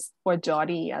classes for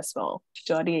Geordie as well,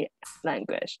 Geordie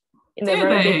language in the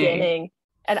very beginning.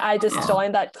 And I just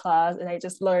joined that class and I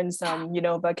just learned some, you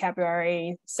know,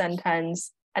 vocabulary,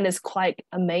 sentence, and it's quite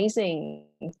amazing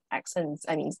accents.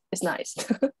 I mean, it's nice.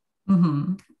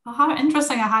 Well, how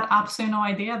interesting. I had absolutely no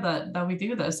idea that we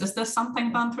do this. Is this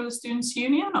something done through the Students'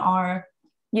 Union or?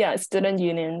 Yeah, student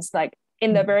unions, like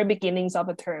in the very beginnings of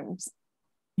the terms.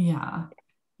 Yeah.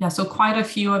 So quite a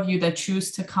few of you that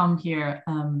choose to come here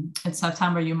in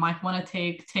September, you might want to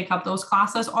take up those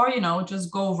classes, or, you know,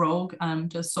 just go rogue and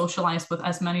just socialize with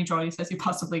as many Geordies as you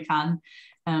possibly can.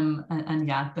 And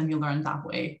yeah, then you learn that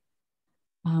way.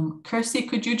 Kirsty,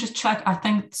 could you just check? I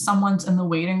think someone's in the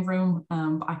waiting room.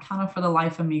 But I cannot for the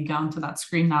life of me get onto that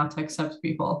screen now to accept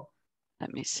people.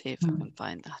 Let me see if I can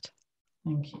find that.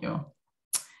 Thank you.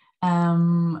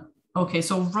 Okay,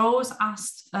 so Rose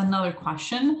asked another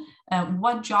question.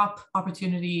 What job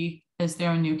opportunity is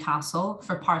there in Newcastle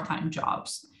for part-time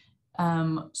jobs?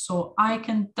 So I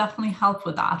can definitely help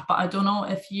with that, but I don't know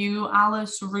if you,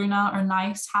 Alice, Runa, or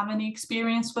Nice have any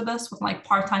experience with this, with like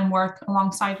part-time work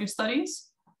alongside your studies?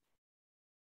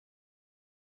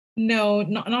 No,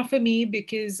 not for me,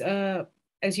 because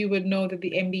as you would know, that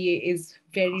the MBA is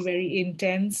very, very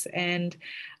intense, and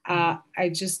I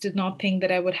just did not think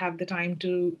that I would have the time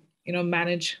to, you know,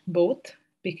 manage both,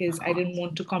 because I didn't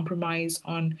want to compromise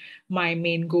on my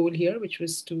main goal here, which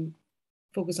was to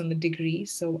focus on the degree.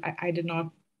 So I did not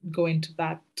go into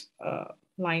that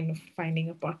line of finding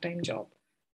a part-time job.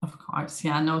 Of course,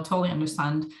 yeah, no, totally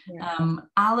understand. Yeah.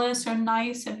 Alice or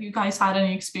Nice, have you guys had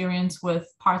any experience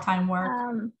with part-time work?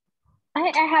 I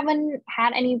haven't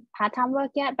had any part-time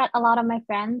work yet, but a lot of my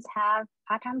friends have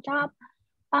part-time job.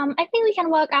 I think we can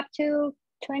work up to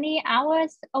 20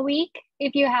 hours a week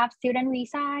if you have student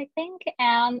visa, I think.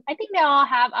 And I think they all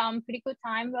have pretty good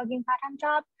time working part-time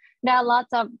job. There are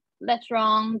lots of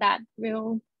restaurants that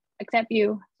will accept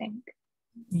you, I think.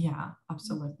 Yeah,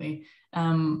 absolutely.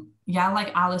 Yeah,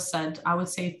 like Alice said, I would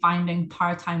say finding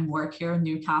part-time work here in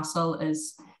Newcastle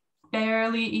is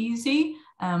fairly easy.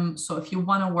 So if you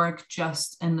want to work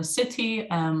just in the city,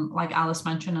 like Alice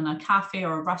mentioned, in a cafe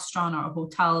or a restaurant or a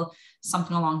hotel,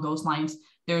 something along those lines,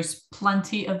 there's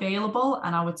plenty available.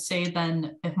 And I would say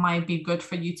then it might be good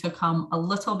for you to come a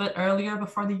little bit earlier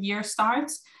before the year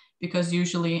starts, because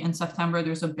usually in September,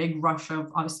 there's a big rush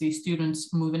of obviously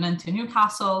students moving into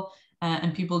Newcastle,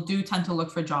 and people do tend to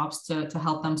look for jobs to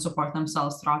help them support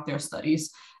themselves throughout their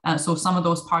studies. So some of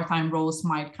those part-time roles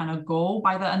might kind of go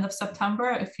by the end of September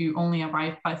if you only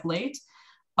arrive quite late.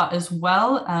 But as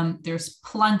well, there's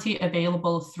plenty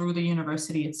available through the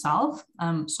university itself.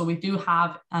 So we do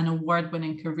have an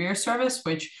award-winning career service,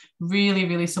 which really,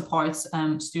 really supports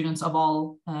students of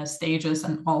all stages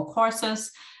and all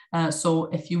courses. So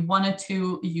if you wanted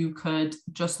to, you could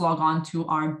just log on to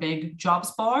our big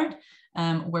jobs board,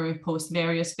 where we post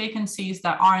various vacancies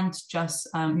that aren't just,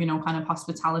 you know, kind of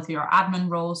hospitality or admin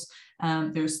roles.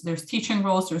 There's teaching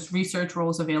roles, there's research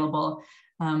roles available.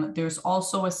 There's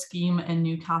also a scheme in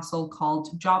Newcastle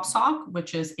called JobSock,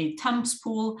 which is a temps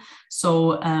pool.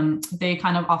 So they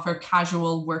kind of offer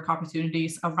casual work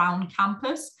opportunities around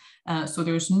campus. So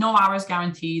there's no hours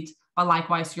guaranteed, but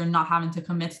likewise, you're not having to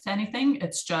commit to anything.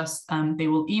 It's just they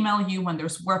will email you when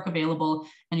there's work available,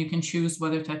 and you can choose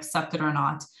whether to accept it or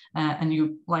not. And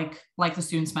you, like the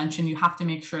students mentioned, you have to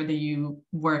make sure that you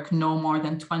work no more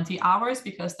than 20 hours,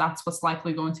 because that's what's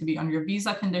likely going to be on your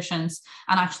visa conditions.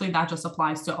 And actually, that just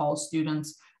applies to all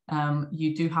students.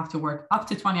 You do have to work up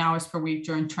to 20 hours per week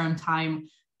during term time,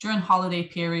 during holiday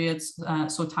periods.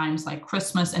 So times like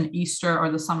Christmas and Easter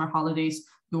or the summer holidays,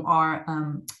 you are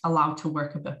allowed to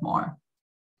work a bit more.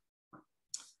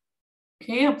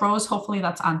 Okay, Rose, hopefully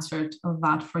that's answered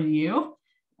that for you.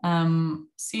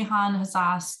 Sihan has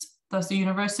asked, does the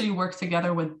university work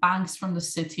together with banks from the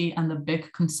city and the big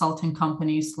consulting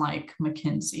companies like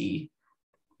McKinsey,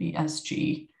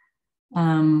 BSG?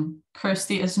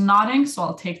 Kirsty is nodding, so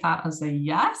I'll take that as a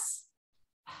yes.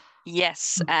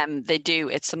 Yes, they do.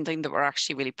 It's something that we're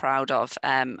actually really proud of.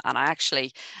 And I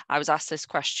was asked this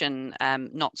question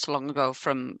not so long ago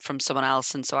from someone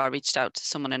else. And so I reached out to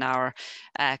someone in our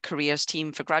careers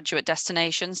team for graduate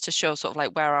destinations to show sort of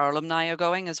like where our alumni are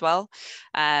going as well.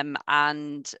 So I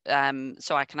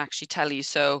can actually tell you.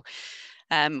 So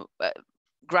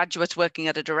graduates working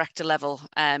at a director level,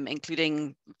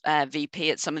 including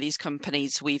VP at some of these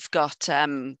companies. We've got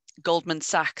Goldman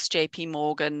Sachs, JP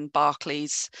Morgan,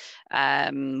 Barclays,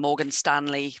 Morgan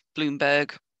Stanley,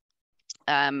 Bloomberg,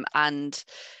 and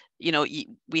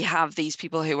we have these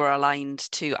people who are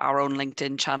aligned to our own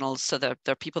LinkedIn channels. So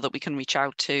they're people that we can reach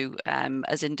out to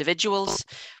as individuals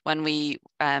when we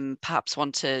perhaps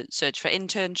want to search for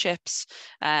internships,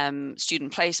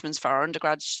 student placements for our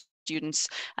undergrad students,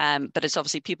 but it's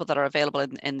obviously people that are available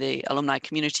in the alumni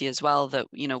community as well that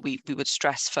we would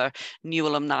stress for new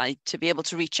alumni to be able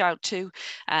to reach out to.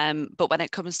 But when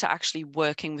it comes to actually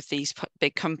working with these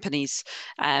big companies,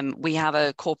 we have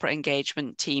a corporate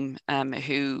engagement team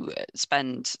who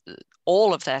spend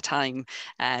all of their time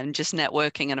just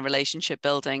networking and relationship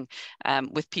building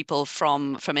with people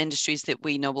from industries that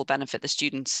we know will benefit the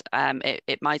students.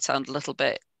 It might sound a little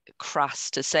bit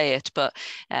crass to say it, but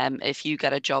if you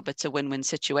get a job, it's a win-win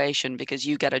situation, because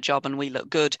you get a job and we look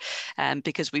good,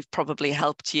 because we've probably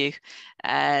helped you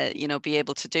be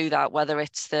able to do that, whether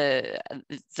it's the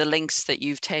links that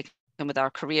you've taken with our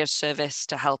career service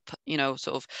to help sort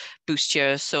of boost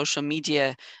your social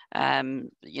media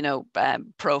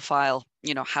profile,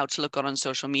 how to look on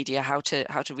social media, how to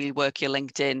really work your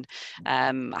LinkedIn,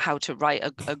 how to write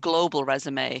a global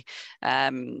resume,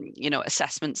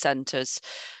 assessment centers.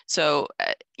 So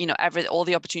all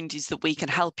the opportunities that we can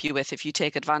help you with, if you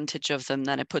take advantage of them,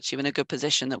 then it puts you in a good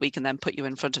position that we can then put you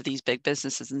in front of these big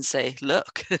businesses and say,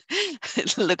 look,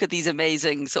 look at these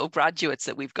amazing sort of graduates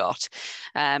that we've got.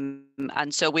 And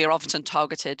so we are often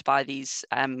targeted by these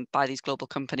global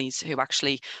companies who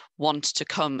actually want to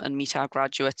come and meet our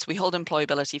graduates. We hold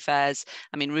employability fairs.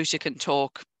 I mean, Ruta can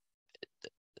talk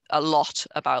a lot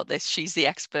about this. She's the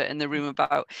expert in the room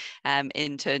about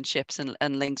internships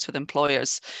and links with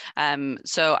employers.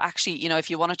 So actually, if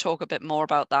you want to talk a bit more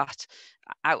about that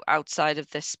outside of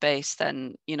this space,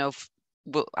 then,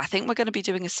 I think we're going to be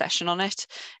doing a session on it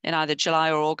in either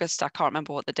July or August. I can't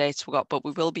remember what the dates we got, but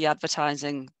we will be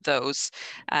advertising those.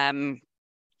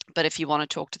 But if you want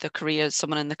to talk to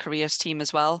someone in the careers team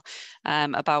as well,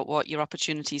 about what your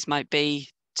opportunities might be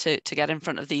to get in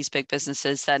front of these big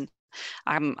businesses, then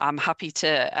I'm happy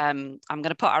to. I'm going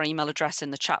to put our email address in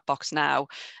the chat box now.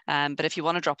 But if you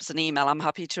want to drop us an email, I'm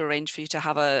happy to arrange for you to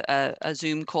have a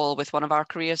Zoom call with one of our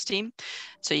careers team,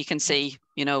 so you can see,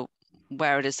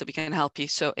 where it is that we can help you.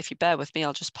 So if you bear with me,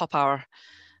 I'll just pop our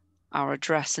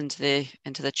address into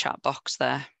the chat box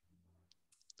there.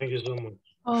 Thank you so much.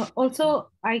 Also,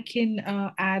 I can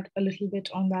add a little bit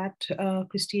on that,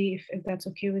 Christy, if that's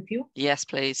okay with you. Yes,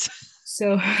 please.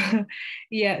 So,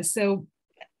 yeah, so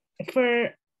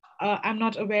I'm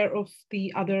not aware of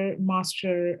the other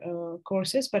master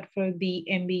courses, but for the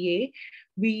MBA,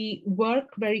 we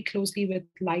work very closely with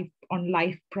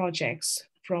live projects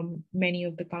from many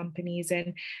of the companies,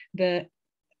 and the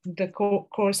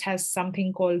course has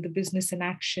something called the Business in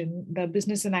Action. The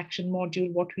Business in Action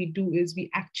module, what we do is we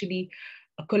actually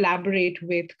collaborate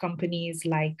with companies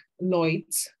like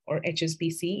Lloyd's or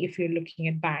HSBC, if you're looking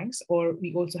at banks, or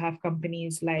we also have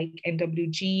companies like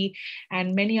NWG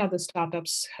and many other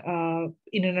startups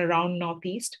in and around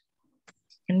Northeast.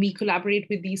 And we collaborate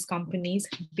with these companies.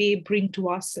 They bring to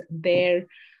us their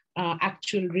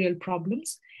actual real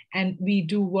problems, and we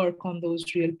do work on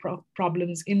those real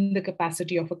problems in the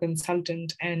capacity of a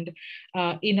consultant. And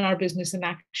in our Business in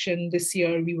Action this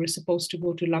year, we were supposed to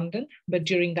go to London, but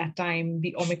during that time,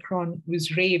 the Omicron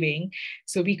was raving,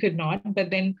 so we could not. But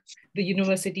then the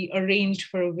university arranged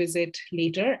for a visit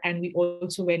later, and we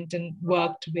also went and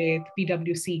worked with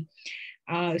PwC.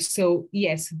 So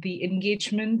yes, the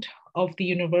engagement of the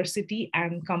university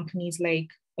and companies like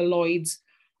Lloyd's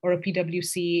or a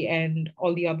PwC and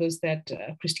all the others that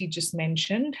Christy just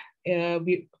mentioned,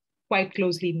 we quite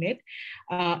closely knit.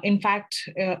 In fact,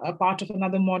 a part of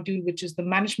another module, which is the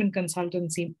management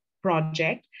consultancy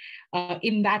project,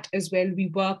 in that as well, we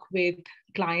work with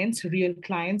clients, real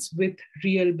clients with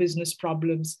real business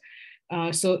problems.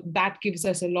 So that gives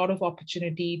us a lot of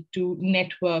opportunity to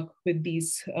network with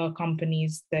these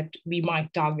companies that we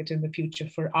might target in the future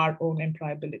for our own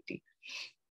employability.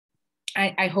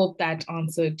 I hope that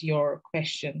answered your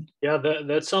question. Yeah,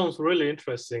 that sounds really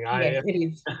interesting. Yes, it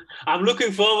is. I'm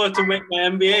looking forward to make my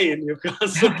MBA in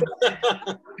Newcastle.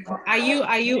 Are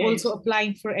you also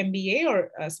applying for MBA or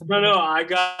something? No, I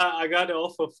got an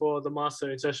offer for the Master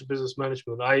in International Business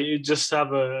Management. I just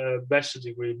have a bachelor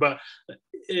degree, but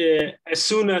as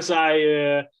soon as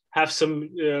I have some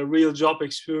real job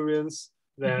experience,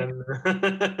 then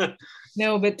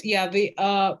no, but yeah,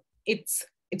 it's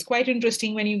it's quite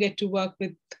interesting when you get to work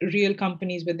with real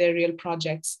companies with their real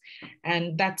projects.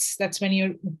 And that's when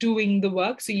you're doing the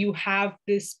work. So you have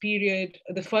this period,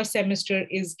 the first semester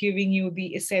is giving you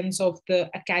the essence of the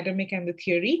academic and the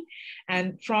theory.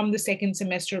 And from the second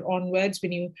semester onwards,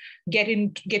 when you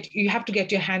you have to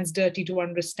get your hands dirty to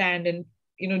understand and,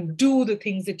 do the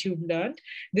things that you've learned.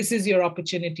 This is your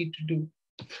opportunity to do.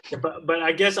 Yeah, but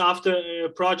I guess after a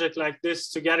project like this,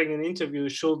 to getting an interview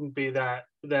shouldn't be that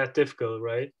difficult,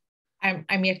 right?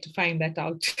 I'm yet to find that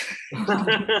out.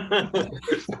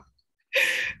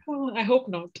 Oh, I hope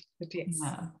not, but yes.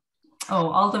 Yeah. Oh,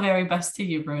 all the very best to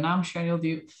you, Bruna. I'm sure you'll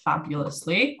do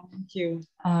fabulously. Thank you.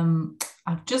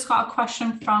 I've just got a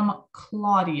question from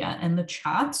Claudia in the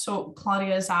chat. So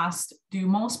Claudia has asked, do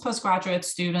most postgraduate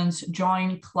students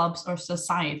join clubs or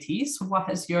societies? What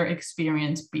has your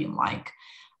experience been like?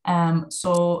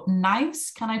 So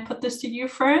Nice, can I put this to you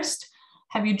first?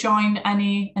 Have you joined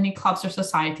any clubs or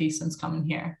societies since coming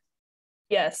here?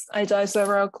 Yes, I joined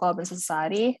several clubs and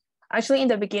society. Actually, in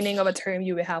the beginning of a term,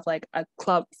 you will have like a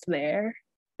club flair,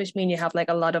 which means you have like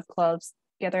a lot of clubs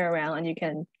gather around and you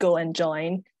can go and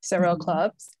join several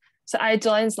clubs. So I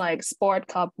joined like sport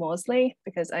club mostly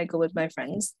because I go with my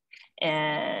friends.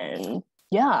 And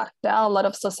yeah, there are a lot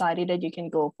of society that you can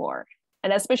go for.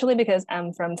 And especially because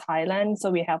I'm from Thailand, so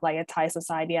we have like a Thai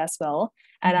society as well.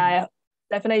 And I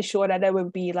definitely sure that there will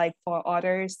be like for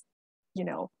others,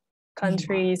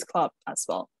 countries club as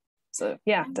well. So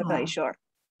yeah, definitely sure.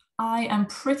 I am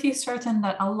pretty certain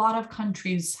that a lot of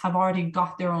countries have already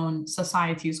got their own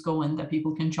societies going that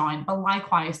people can join. But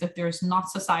likewise, if there's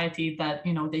not society that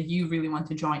that you really want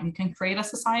to join, you can create a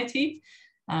society,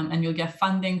 and you'll get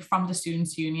funding from the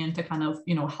Students' Union to kind of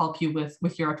help you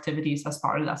with your activities as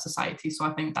part of that society. So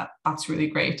I think that's really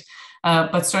great.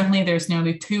 But certainly there's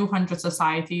nearly 200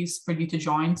 societies for you to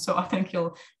join. So I think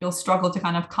you'll struggle to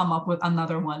kind of come up with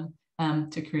another one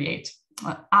to create.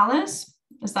 Alice,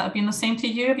 has that been the same to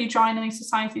you? Have you joined any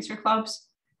societies or clubs?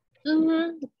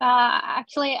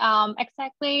 Actually,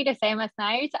 exactly the same as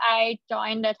Nice. I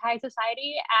joined the Thai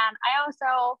society, and I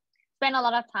also spend a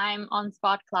lot of time on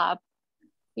sport club.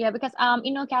 Yeah, because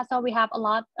in Newcastle we have a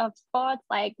lot of sports,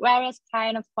 like various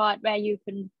kind of sport where you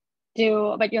can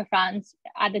do with your friends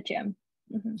at the gym.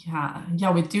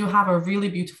 Yeah, we do have a really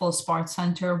beautiful sports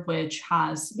center which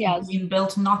has been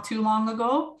built not too long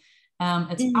ago.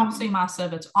 It's absolutely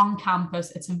massive. It's on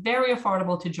campus. It's very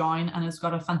affordable to join, and it's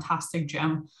got a fantastic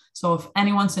gym. So if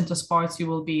anyone's into sports, you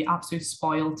will be absolutely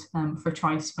spoiled for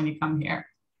choice when you come here.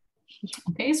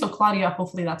 Okay, so Claudia,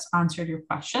 hopefully that's answered your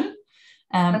question.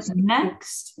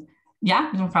 Next,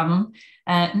 no problem.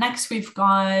 Next, we've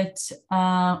got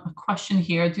a question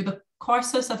here. Do the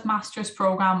courses at Master's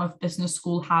Program of Business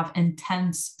School have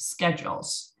intense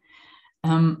schedules?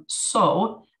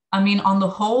 So, I mean, on the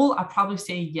whole, I'd probably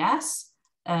say yes.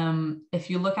 If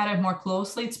you look at it more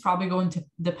closely, it's probably going to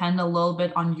depend a little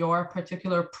bit on your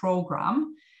particular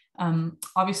program.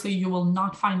 Obviously, you will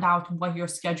not find out what your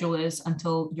schedule is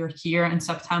until you're here in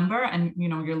September and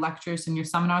your lectures and your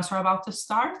seminars are about to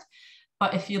start.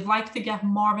 But if you'd like to get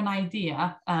more of an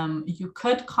idea, you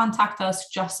could contact us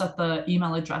just at the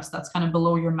email address that's kind of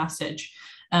below your message.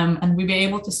 And we'll be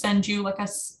able to send you like a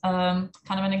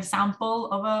kind of an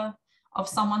example of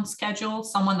someone's schedule,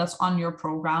 someone that's on your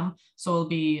program. So it'll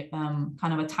be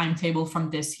kind of a timetable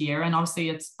from this year. And obviously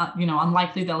it's,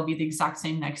 unlikely they'll be the exact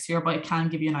same next year, but it can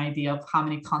give you an idea of how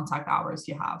many contact hours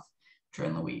you have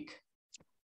during the week.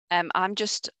 I'm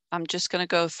just going to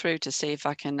go through to see if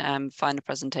I can find a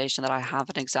presentation that I have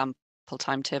an example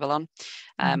timetable on,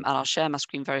 and I'll share my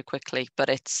screen very quickly, but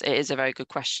it is a very good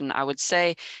question. I would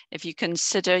say if you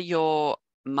consider your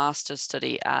master's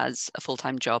study as a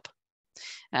full-time job,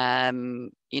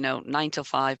 9 till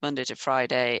 5, Monday to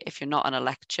Friday, if you're not on a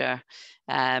lecture,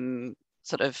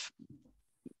 sort of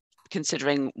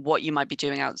considering what you might be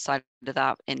doing outside of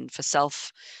that for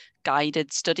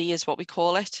self-guided study is what we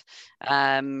call it,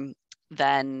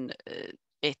 then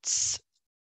it's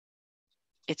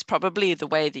probably the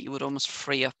way that you would almost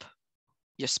free up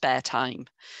your spare time.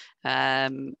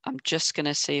 I'm just going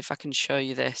to see if I can show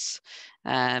you this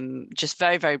just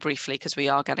very, very briefly, because we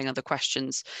are getting other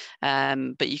questions.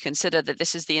 But you consider that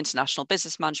this is the international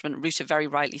business management. Ruta very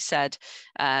rightly said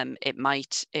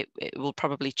it will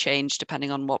probably change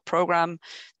depending on what program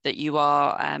that you're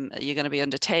going to be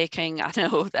undertaking. I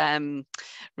know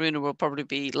Runa will probably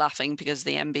be laughing because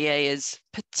the MBA is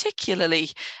particularly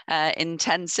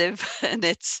intensive, and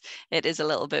it is a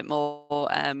little bit more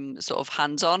sort of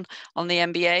hands-on on the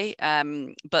MBA.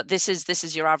 But this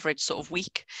is your average sort of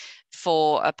week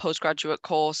for a postgraduate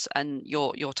course, and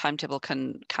your timetable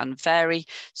can vary.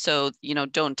 So, you know,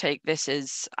 don't take this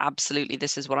as absolutely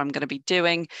this is what I'm going to be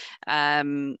doing.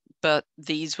 But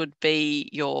these would be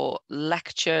your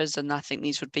lectures, and I think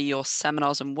these would be your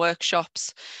seminars and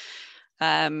workshops.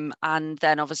 And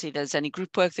then obviously there's any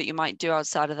group work that you might do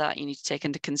outside of that. You need to take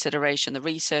into consideration the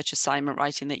research assignment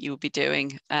writing that you will be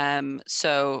doing.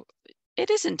 So it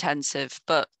is intensive,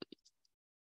 but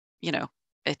you know,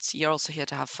 you're also here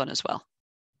to have fun as well.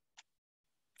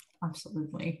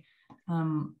 Absolutely.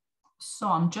 So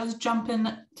I'm just jumping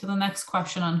to the next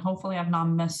question, and hopefully I've not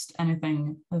missed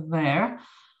anything there.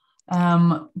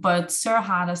 But Sarah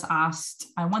has asked,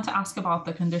 I want to ask about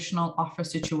the conditional offer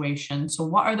situation. So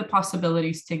what are the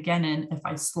possibilities to get in if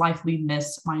I slightly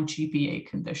miss my GPA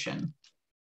condition?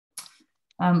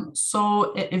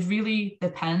 So it really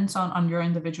depends on your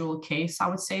individual case, I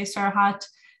would say, Sarah.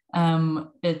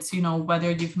 It's, you know,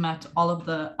 whether you've met all of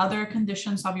the other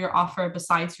conditions of your offer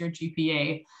besides your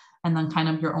GPA, and then kind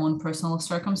of your own personal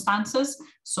circumstances.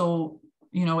 So,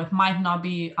 you know, it might not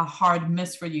be a hard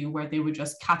miss for you where they would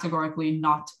just categorically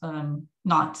not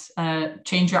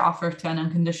change your offer to an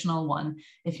unconditional one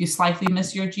if you slightly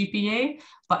miss your GPA,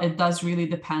 but it does really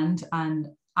depend. And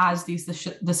as these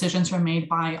decisions are made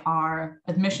by our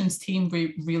admissions team,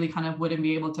 we really kind of wouldn't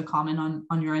be able to comment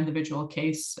on your individual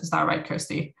case. Is that right,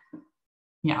 Kirsty?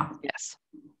 Yeah. Yes.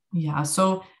 Yeah.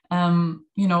 So,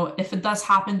 you know, if it does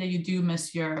happen that you do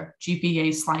miss your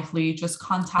GPA slightly, just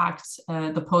contact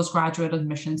the postgraduate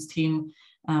admissions team,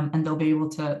 and they'll be able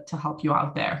to help you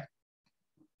out there.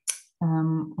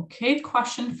 Okay,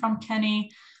 question from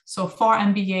Kenny. So for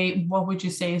MBA, what would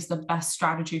you say is the best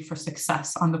strategy for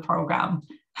success on the program?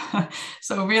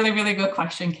 So really, really good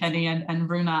question, Kenny. And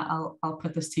Runa, I'll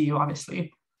put this to you,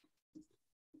 obviously.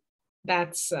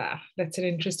 That's an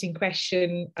interesting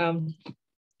question.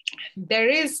 There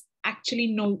is actually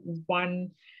no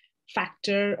one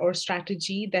factor or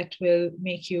strategy that will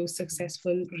make you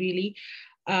successful, really.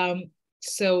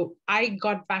 So I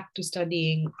got back to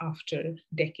studying after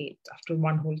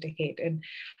one whole decade. And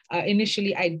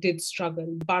initially I did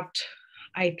struggle, but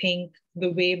I think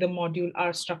the way the modules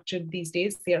are structured these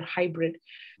days, they are hybrid.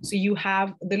 So you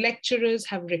have, the lecturers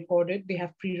have recorded, they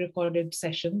have pre-recorded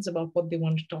sessions about what they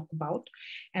want to talk about,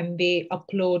 and they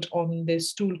upload on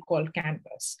this tool called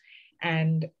Canvas.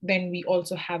 And then we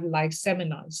also have live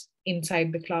seminars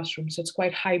inside the classroom. So it's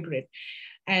quite hybrid.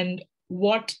 And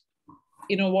what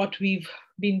we've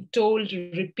been told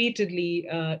repeatedly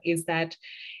is that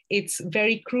it's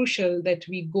very crucial that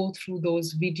we go through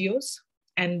those videos,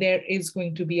 and there is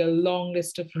going to be a long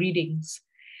list of readings.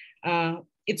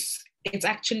 It's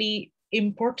actually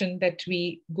important that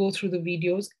we go through the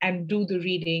videos and do the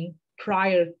reading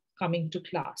prior coming to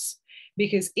class.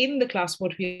 Because in the class,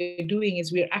 what we're doing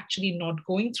is we're actually not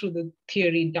going through the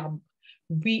theory dump.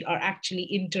 We are actually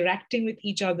interacting with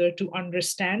each other to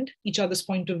understand each other's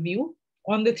point of view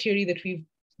on the theory that we've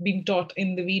been taught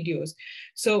in the videos.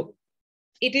 So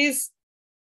it is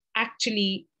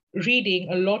actually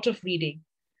reading, a lot of reading.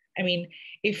 I mean,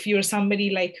 if you're somebody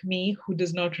like me who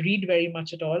does not read very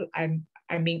much at all, I'm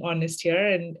being honest here,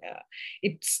 and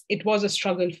it was a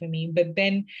struggle for me. But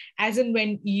then as and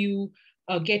when you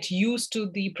get used to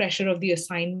the pressure of the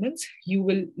assignments, you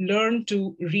will learn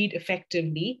to read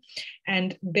effectively.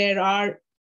 And there are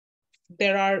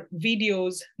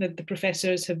videos that the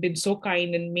professors have been so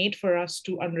kind and made for us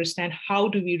to understand how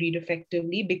do we read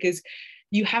effectively, because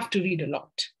you have to read a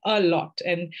lot,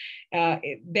 and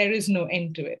there is no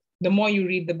end to it. The more you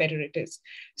read, the better it is.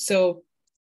 So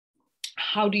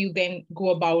how do you then go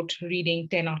about reading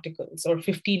 10 articles or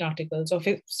 15 articles, or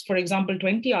for example,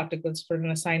 20 articles for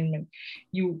an assignment?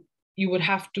 You would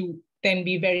have to then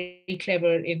be very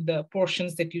clever in the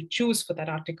portions that you choose for that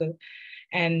article.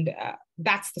 And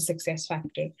that's the success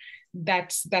factor.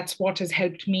 That's what has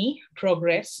helped me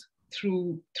progress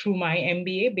through my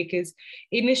MBA, because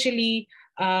initially,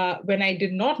 when I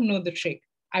did not know the trick,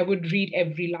 I would read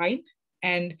every line,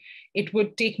 and it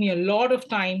would take me a lot of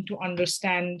time to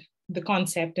understand the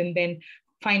concept and then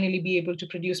finally be able to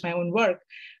produce my own work.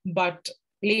 But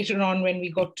later on, when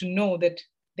we got to know that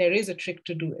there is a trick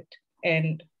to do it,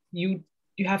 and you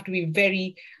have to be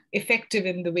very effective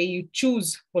in the way you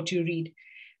choose what you read,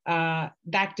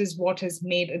 that is what has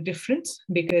made a difference,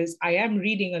 because I am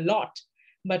reading a lot,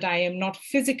 but I am not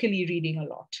physically reading a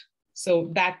lot.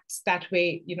 So that's that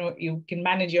way, you can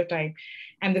manage your time.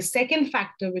 And the second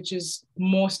factor, which is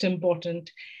most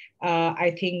important,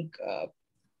 I think,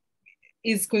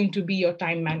 is going to be your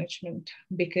time management.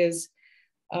 Because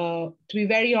to be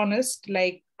very honest,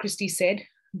 like Christy said,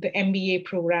 the MBA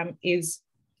program is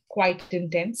quite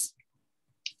intense.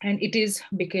 And it is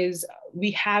because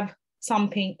we have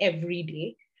something every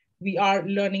day. We are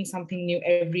learning something new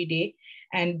every day.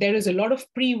 And there is a lot of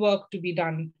pre-work to be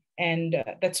done. And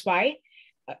that's why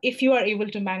if you are able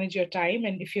to manage your time,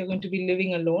 and if you're going to be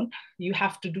living alone, you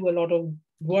have to do a lot of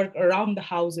work around the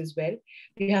house as well.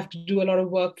 You have to do a lot of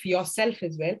work for yourself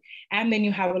as well. And then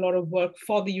you have a lot of work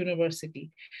for the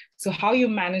university. So how you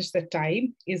manage the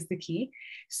time is the key.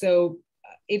 So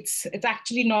it's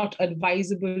actually not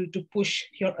advisable to push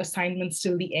your assignments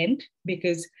till the end,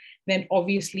 because then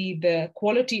obviously the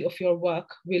quality of your work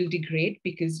will degrade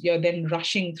because you're then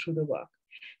rushing through the work.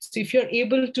 So if you're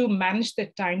able to manage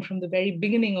that time from the very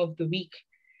beginning of the week,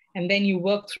 and then you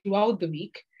work throughout the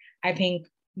week, I think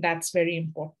that's very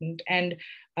important. And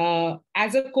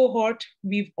as a cohort,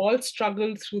 we've all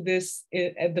struggled through this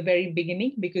at the very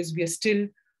beginning because we are still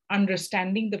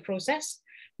understanding the process.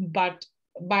 But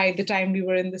by the time we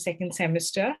were in the second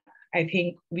semester, I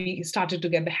think we started to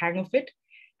get the hang of it.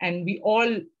 And we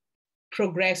all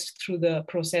progressed through the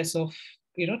process of,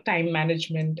 time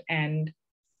management and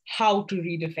how to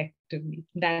read effectively.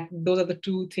 Those are the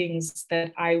two things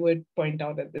that I would point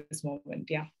out at this moment.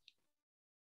 Yeah.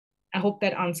 I hope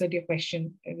that answered your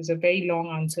question. It was a very long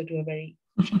answer to a very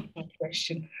short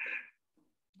question.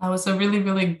 That was a really,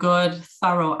 really good,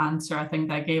 thorough answer. I think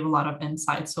that gave a lot of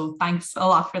insight. So thanks a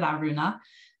lot for that, Runa.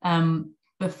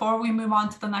 Before we move on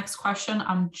to the next question,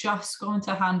 I'm just going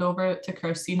to hand over to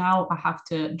Kirsty now. I have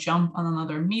to jump on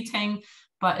another meeting,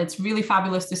 but it's really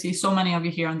fabulous to see so many of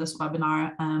you here on this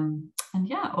webinar. And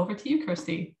yeah, over to you,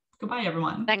 Kirsty. Goodbye,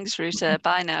 everyone. Thanks, Ruta.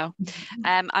 Bye now.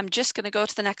 I'm just going to go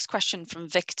to the next question from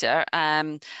Victor.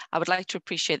 I would like to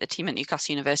appreciate the team at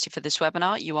Newcastle University for this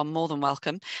webinar. You are more than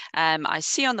welcome. I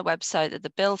see on the website that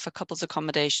the bill for couples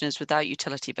accommodation is without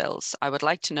utility bills. I would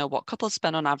like to know what couples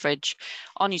spend on average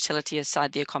on utility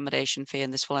aside the accommodation fee,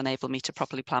 and this will enable me to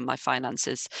properly plan my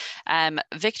finances.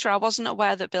 Victor, I wasn't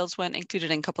aware that bills weren't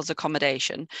included in couples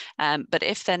accommodation, but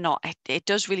if they're not, it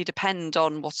does really depend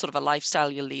on what sort of a lifestyle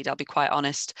you'll lead, I'll be quite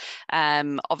honest.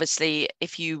 Obviously,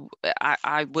 if you,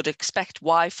 I would expect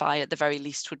Wi-Fi at the very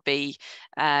least would be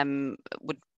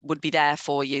would be there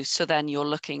for you. So then you're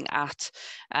looking at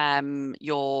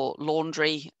your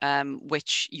laundry,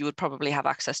 which you would probably have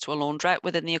access to a laundrette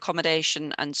within the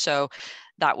accommodation, and so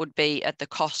that would be at the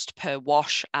cost per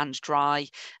wash and dry,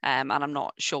 and I'm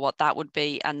not sure what that would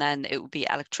be. And then it would be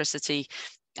electricity.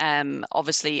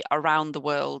 Obviously, around the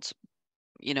world,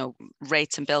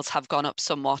 rates and bills have gone up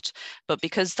somewhat, but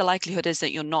because the likelihood is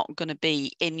that you're not going to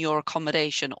be in your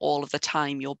accommodation all of the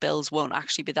time, your bills won't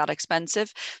actually be that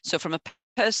expensive. So from a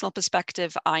personal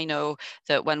perspective, I know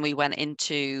that when we went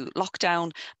into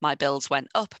lockdown, my bills went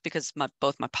up because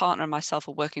both my partner and myself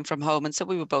were working from home, and so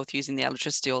we were both using the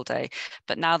electricity all day.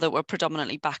 But now that we're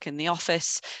predominantly back in the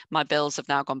office, my bills have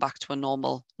now gone back to a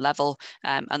normal level,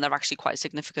 and they're actually quite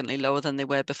significantly lower than they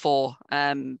were before,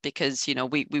 because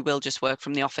we will just work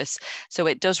from the office. So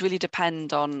it does really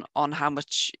depend on how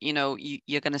much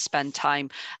you're going to spend time,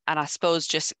 and I suppose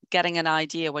just getting an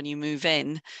idea when you move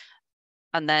in,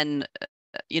 and then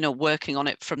working on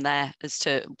it from there as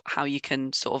to how you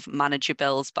can sort of manage your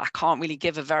bills. But I can't really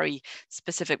give a very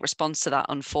specific response to that,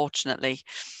 unfortunately.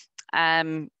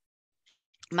 Mav,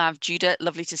 Judah,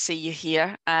 lovely to see you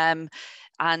here. And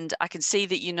I can see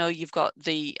that you've got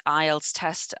the IELTS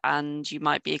test, and you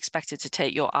might be expected to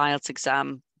take your IELTS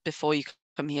exam before you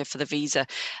come here for the visa.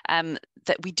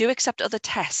 That we do accept other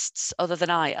tests other than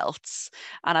IELTS,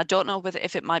 and I don't know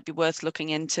if it might be worth looking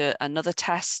into another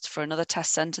test for another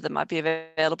test centre that might be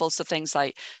available, so things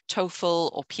like TOEFL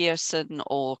or Pearson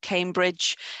or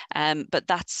Cambridge, but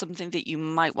that's something that you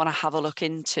might want to have a look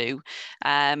into,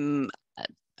 and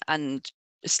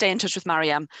stay in touch with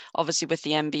Mariam. Obviously, with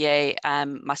the MBA,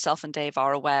 myself and Dave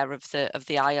are aware of the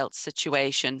IELTS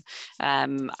situation,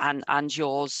 and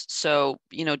yours. So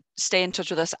stay in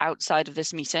touch with us outside of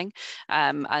this meeting,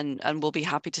 and we'll be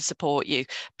happy to support you.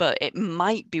 But it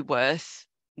might be worth,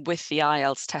 with the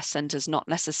IELTS test centres not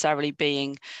necessarily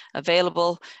being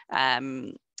available,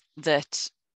 that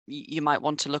you might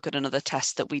want to look at another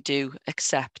test that we do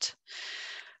accept.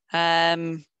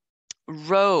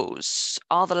 Rose,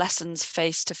 are the lessons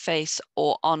face-to-face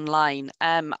or online?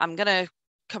 I'm going to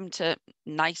come to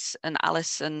Nice and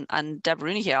Alice and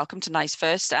Deborah here. I'll come to Nice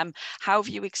first. How have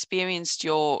you experienced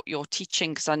your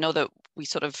teaching? Because I know that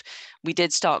we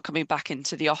did start coming back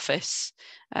into the office.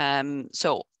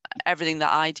 So everything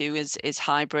that I do is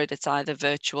hybrid. It's either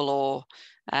virtual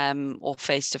or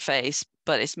face-to-face,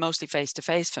 but it's mostly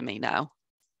face-to-face for me now.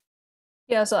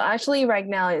 Yeah, so actually right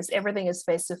now everything is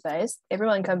face-to-face.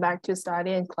 Everyone come back to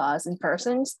study in class in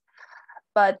person.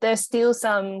 but there's still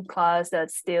some class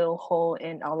that still hold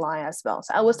in online as well.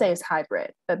 So I would say it's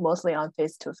hybrid, but mostly on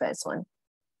face-to-face one.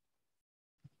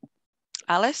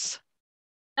 Alice?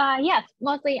 Yes,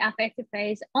 mostly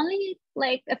face-to-face. Only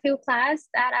like a few classes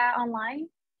that are online.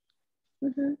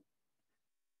 Mm-hmm.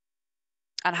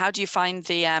 And how do you find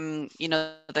the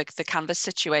the Canvas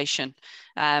situation,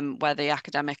 where the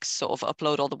academics sort of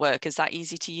upload all the work? Is that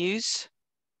easy to use?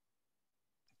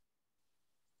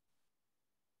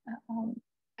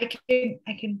 I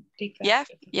can take that. Yeah.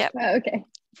 Yeah. Okay.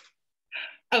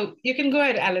 Oh, you can go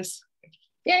ahead, Alice.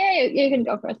 Yeah, you can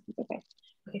go first. Okay.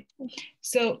 Okay.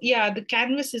 So yeah, the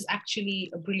Canvas is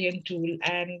actually a brilliant tool,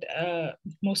 and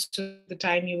most of the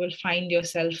time you will find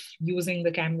yourself using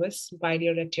the Canvas while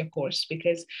you're at your course,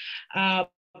 because I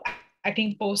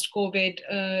think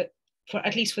post-COVID, for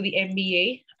at least for the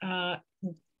MBA,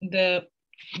 the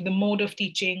mode of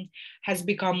teaching has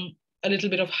become a little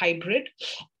bit of hybrid.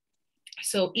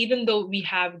 So even though we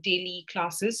have daily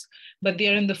classes, but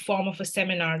they're in the form of a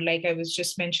seminar, like I was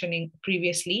just mentioning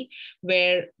previously,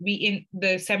 where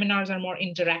the seminars are more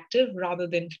interactive rather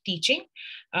than teaching.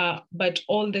 But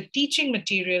all the teaching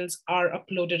materials are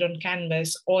uploaded on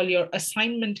Canvas. All your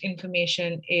assignment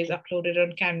information is uploaded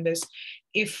on Canvas.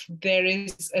 If there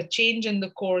is a change in the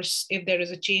course, if there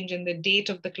is a change in the date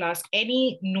of the class,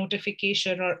 any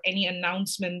notification or any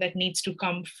announcement that needs to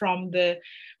come from the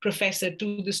professor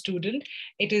to the student,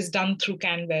 it is done through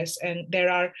Canvas. And there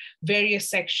are various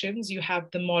sections. You have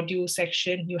the module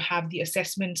section, you have the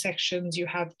assessment sections, you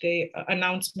have the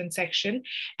announcement section,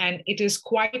 and it is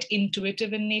quite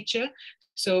intuitive in nature.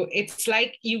 So it's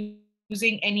like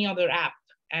using any other app.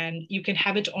 And you can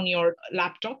have it on your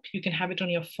laptop, you can have it on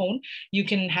your phone, you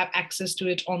can have access to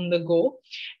it on the go.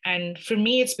 And for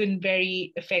me, it's been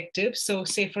very effective. So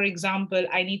say, for example,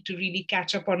 I need to really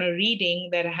catch up on a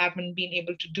reading that I haven't been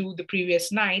able to do the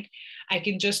previous night. I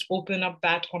can just open up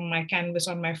that on my Canvas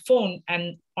on my phone,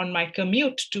 and on my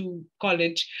commute to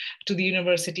college, to the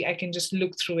university, I can just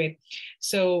look through it.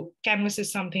 So Canvas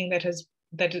is something that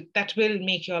will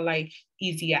make your life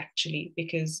easy, actually,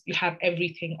 because you have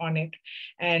everything on it,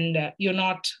 and you're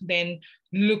not then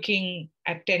looking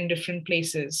at 10 different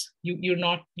places. You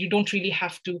don't really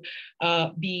have to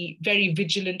be very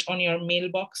vigilant on your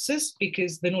mailboxes,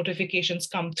 because the notifications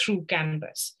come through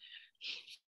Canvas.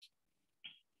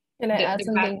 Can I add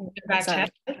something?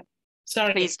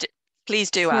 Sorry.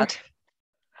 Please do add.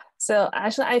 So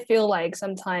actually, I feel like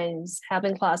sometimes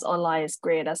having class online is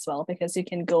great as well, because you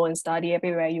can go and study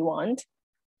everywhere you want.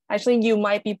 Actually, you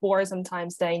might be bored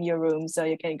sometimes staying in your room, so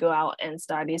you can go out and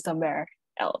study somewhere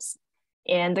else.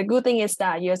 And the good thing is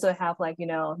that you also have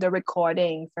the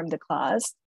recording from the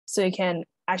class, so you can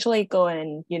actually go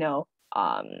and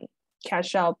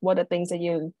catch up what are things that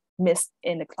you missed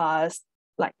in the class,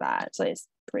 like that. So it's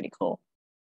pretty cool.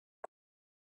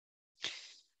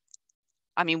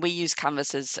 I mean, we use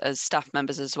Canvas as staff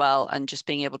members as well, and just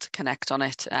being able to connect on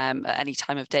it at any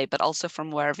time of day, but also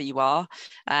from wherever you are.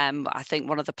 I think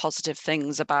one of the positive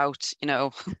things about,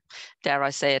 dare I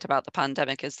say it, about the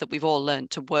pandemic is that we've all learned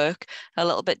to work a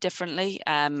little bit differently,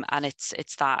 and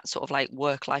it's that sort of like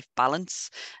work-life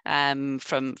balance from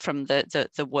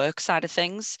the work side of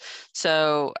things.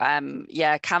 So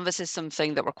yeah, Canvas is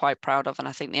something that we're quite proud of, and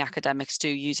I think the academics do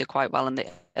use it quite well,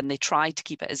 and they try to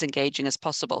keep it as engaging as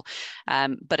possible.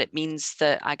 But it means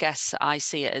that, I guess I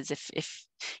see it as if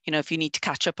you need to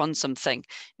catch up on something,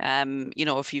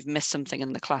 if you've missed something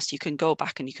in the class, you can go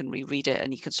back and you can reread it,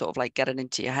 and you can sort of like get it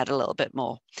into your head a little bit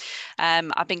more.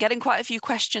 I've been getting quite a few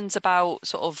questions about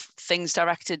sort of things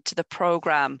directed to the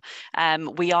program.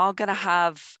 We are going to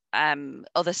have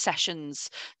other sessions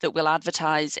that we'll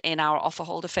advertise in our offer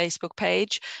holder Facebook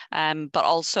page, but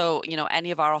also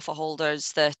any of our offer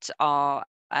holders that are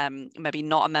maybe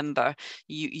not a member,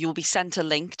 you'll be sent a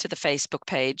link to the Facebook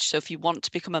page. So if you want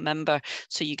to become a member,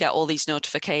 so you get all these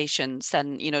notifications,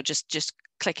 then just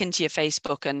click into your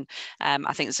Facebook, and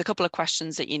I think there's a couple of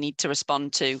questions that you need to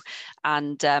respond to,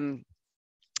 and then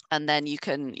you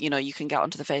can get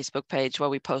onto the Facebook page, where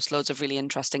we post loads of really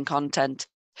interesting content.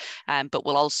 But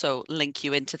we'll also link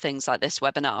you into things like this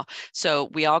webinar. So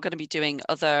we are going to be doing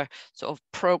other sort of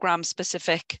program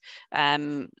specific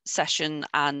session,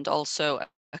 and also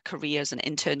a careers and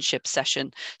internship session.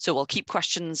 So we'll keep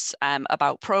questions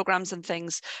about programs and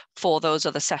things for those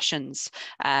other sessions.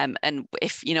 And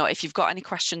if you've got any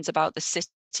questions about the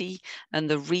city and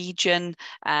the region,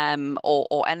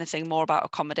 or anything more about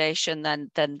accommodation,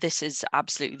 then this is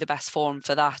absolutely the best forum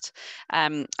for that.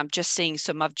 I'm just seeing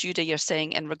some of Judah, you're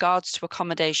saying in regards to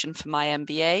accommodation for my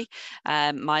MBA,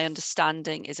 my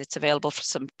understanding is it's available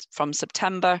from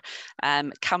September.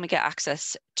 Can we get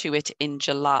access to it in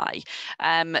July?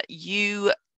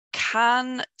 You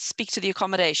can speak to the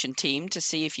accommodation team to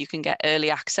see if you can get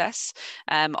early access.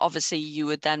 Obviously, you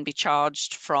would then be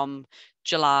charged from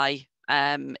July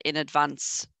in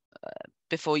advance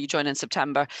before you join in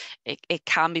September. It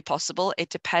can be possible. It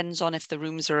depends on if the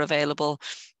rooms are available.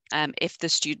 If the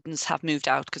students have moved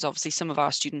out, because obviously some of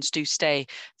our students do stay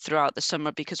throughout the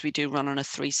summer because we do run on a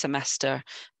 3-semester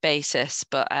basis,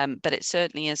 but it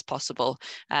certainly is possible.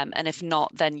 And if not,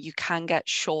 then you can get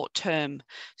short-term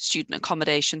student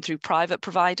accommodation through private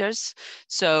providers.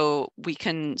 So we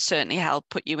can certainly help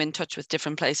put you in touch with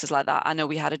different places like that. I know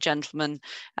we had a gentleman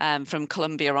from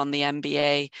Columbia on the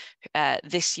MBA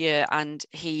this year, and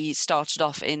he started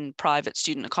off in private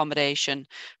student accommodation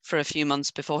for a few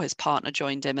months before his partner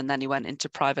joined him, and then he went into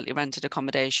privately rented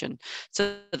accommodation.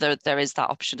 So there is that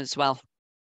option as well.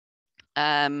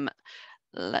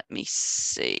 Let me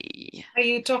see. Are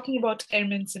you talking about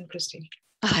Edmondson, Christy?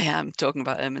 I am talking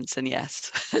about Edmondson,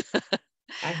 yes.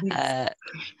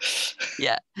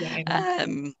 Yeah.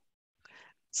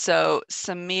 So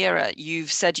Samira, you've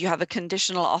said you have a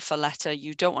conditional offer letter.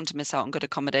 You don't want to miss out on good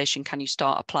accommodation. Can you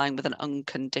start applying with an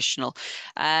unconditional?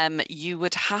 You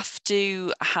would have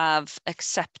to have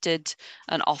accepted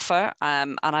an offer.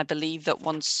 And I believe that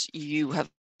once you have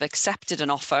accepted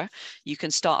an offer, you can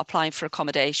start applying for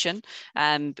accommodation.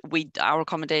 Our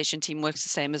accommodation team works the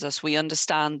same as us. We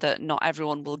understand that not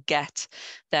everyone will get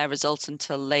their results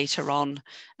until later on,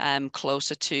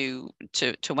 closer to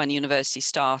when university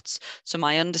starts. So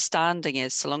my understanding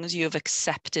is, so long as you have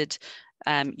accepted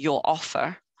your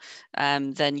offer,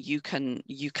 then you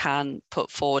can put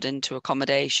forward into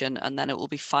accommodation, and then it will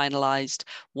be finalized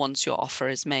once your offer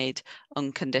is made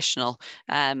unconditional.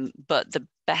 But the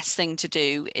best thing to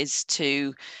do is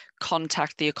to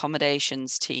contact the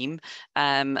accommodations team,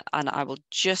 and I will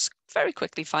just very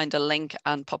quickly find a link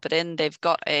and pop it in. They've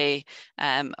got a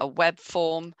web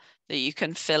form that you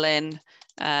can fill in,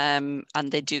 and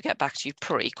they do get back to you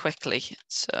pretty quickly.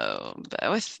 So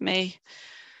bear with me.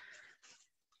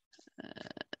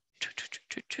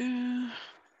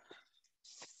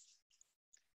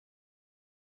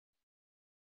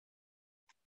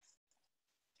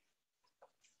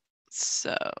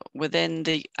 So within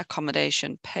the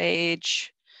accommodation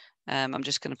page, I'm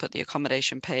just going to put the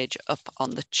accommodation page up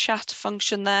on the chat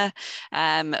function there.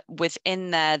 Within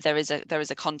there is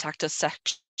a contact us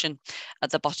section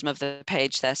at the bottom of the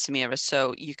page there, Samira.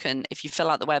 So you can, if you fill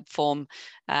out the web form,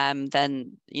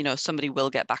 then somebody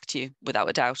will get back to you without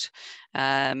a doubt,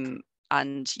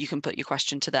 and you can put your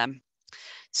question to them.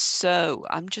 So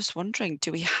I'm just wondering,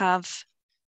 do we have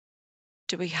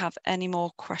any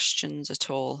more questions at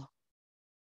all?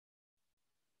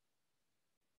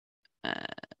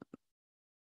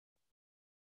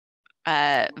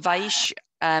 Vaish,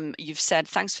 you've said,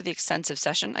 thanks for the extensive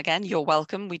session. Again, you're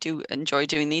welcome. We do enjoy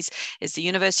doing these. Is the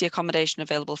university accommodation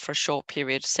available for a short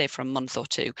period, say for a month or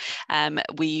two?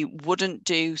 We wouldn't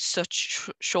do such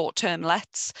short-term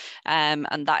lets, and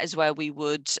that is where we'd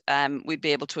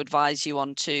be able to advise you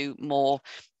on to more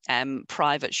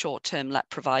private short-term let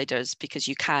providers, because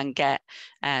you can get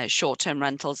short-term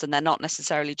rentals, and they're not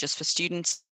necessarily just for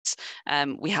students.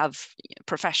 We have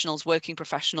working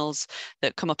professionals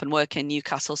that come up and work in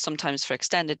Newcastle, sometimes for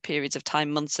extended periods of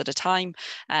time, months at a time,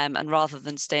 and rather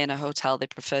than stay in a hotel, they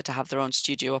prefer to have their own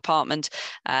studio apartment,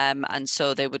 and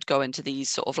so they would go into these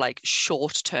sort of like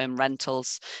short-term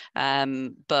rentals.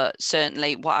 But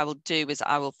certainly what I will do is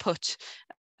I will put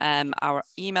our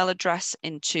email address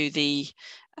into the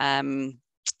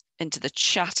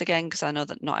chat again, because I know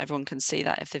that not everyone can see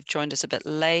that if they've joined us a bit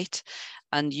late,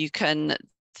 and you can,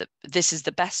 this is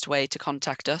the best way to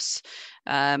contact us,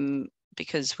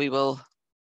 because we will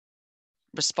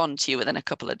respond to you within a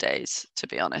couple of days, to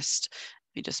be honest.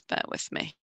 You just bear with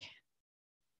me.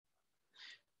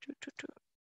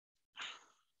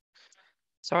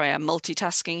 Sorry, I'm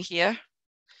multitasking here.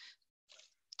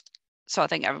 So I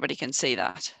think everybody can see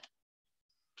that.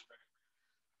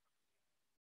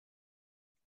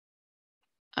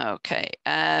 Okay.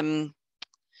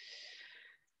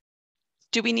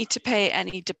 Do we need to pay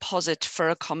any deposit for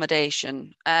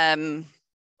accommodation?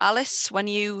 Alice, when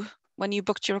you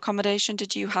booked your accommodation,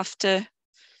 did you have to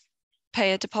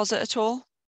pay a deposit at all?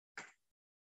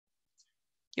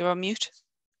 You're on mute.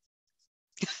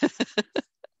 Okay,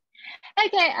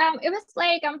 it was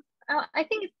like I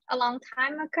think it's a long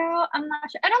time ago. I'm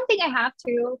not sure. I don't think I have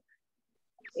to.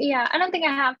 Yeah, I don't think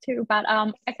I have to, but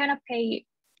I kind of pay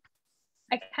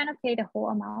the whole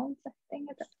amount, I think,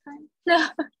 at that time.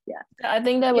 Yeah. I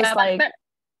think that was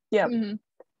yeah, mm-hmm.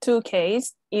 2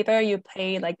 cases. Either you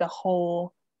pay like the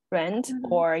whole rent,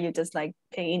 mm-hmm. or you just like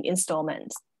pay in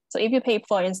installments. So if you pay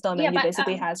for installment, you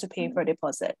basically have to pay for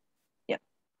deposit. Yeah.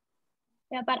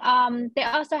 Yeah, but they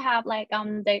also have like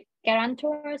the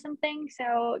guarantor or something.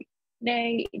 So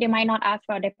they might not ask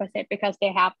for a deposit because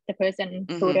they have the person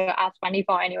mm-hmm. who they ask money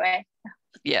for anyway.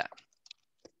 Yeah.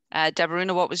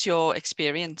 Deborah, what was your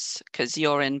experience? Because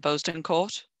you're in Boston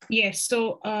Court. Yes,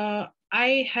 so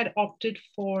I had opted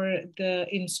for the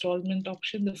installment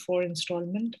option, the 4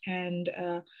 installment, and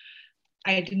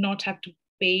I did not have to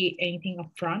pay anything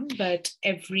upfront, but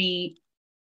every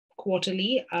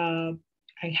quarterly, I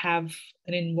have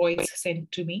an invoice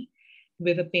sent to me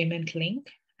with a payment link,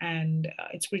 and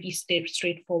it's pretty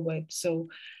straightforward. So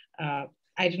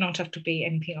I do not have to pay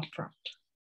anything upfront.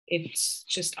 It's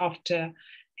just after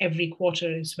every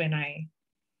quarter is when I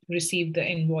receive the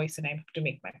invoice and I have to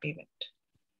make my payment,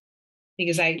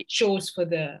 because I chose for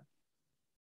the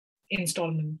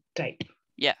installment type.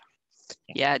 Yeah.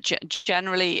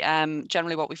 Generally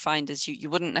what we find is you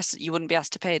wouldn't be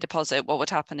asked to pay a deposit. What would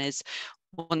happen is,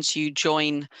 once you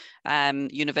join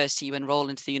university, you enroll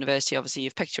into the university, obviously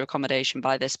you've picked your accommodation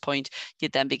by this point,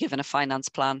 you'd then be given a finance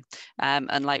plan.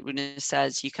 And like Runa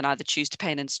says, you can either choose to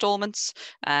pay in installments,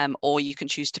 or you can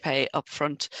choose to pay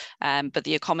upfront. But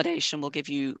the accommodation will give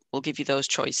you those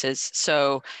choices.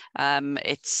 So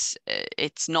it's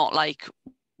not like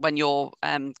when you're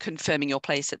confirming your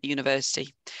place at the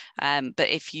university. But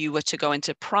if you were to go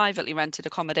into privately rented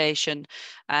accommodation,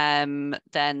 then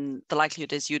the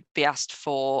likelihood is you'd be asked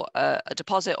for a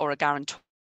deposit or a guarantor.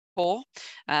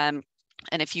 And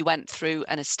if you went through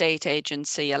an estate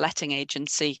agency, a letting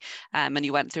agency, and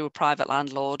you went through a private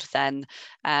landlord, then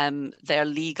they're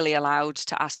legally allowed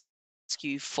to ask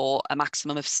you for a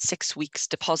maximum of 6 weeks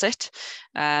deposit,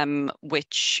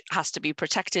 which has to be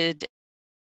protected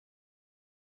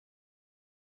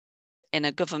in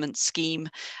a government scheme.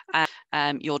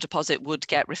 Your deposit would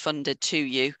get refunded to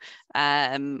you.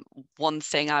 One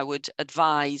thing I would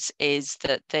advise is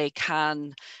that they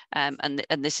can, and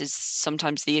this is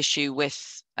sometimes the issue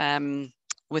with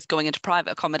going into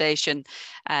private accommodation,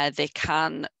 they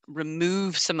can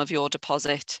remove some of your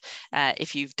deposit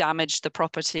if you've damaged the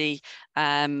property,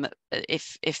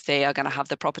 if they are going to have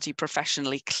the property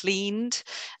professionally cleaned,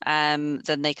 then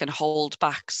they can hold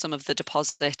back some of the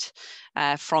deposit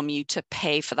from you to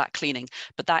pay for that cleaning.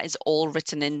 But that is all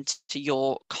written into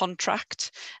your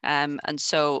contract, and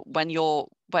so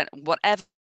whatever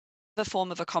the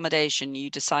form of accommodation you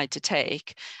decide to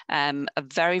take, a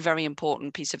very, very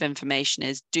important piece of information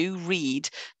is, do read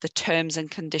the terms and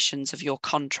conditions of your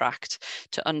contract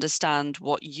to understand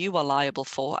what you are liable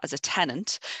for as a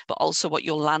tenant, but also what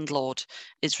your landlord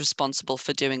is responsible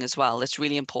for doing as well. It's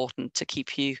really important to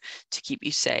keep you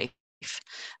safe.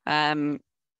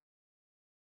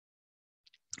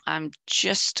 I'm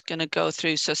just going to go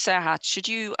through. So Serhat, should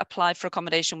you apply for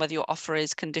accommodation, whether your offer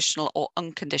is conditional or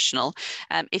unconditional?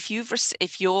 If you've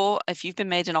been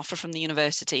made an offer from the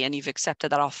university and you've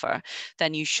accepted that offer,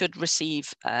 then you should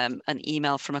receive an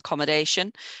email from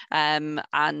accommodation. And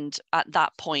at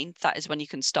that point, that is when you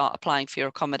can start applying for your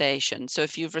accommodation. So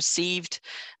if you've received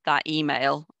that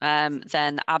email,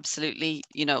 then absolutely,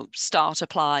 start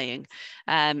applying.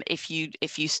 If you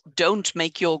don't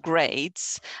make your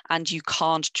grades and you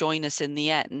can't join us in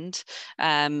the end,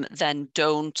 then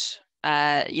don't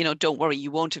worry,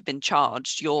 you won't have been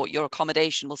charged. Your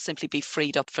accommodation will simply be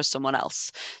freed up for someone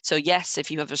else. So yes, if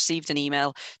you have received an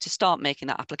email to start making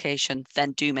that application,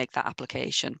 then do make that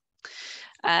application.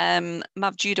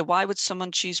 Mavjuda, why would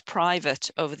someone choose private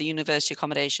over the university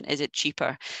accommodation? Is it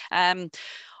cheaper?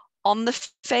 On the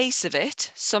face of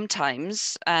it,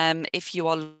 sometimes if you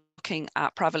are looking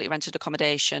at privately rented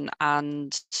accommodation,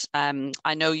 and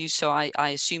I know you, so I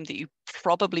assume that you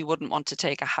probably wouldn't want to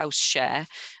take a house share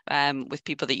with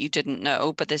people that you didn't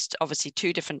know, but there's obviously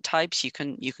 2 different types. You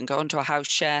can go into a house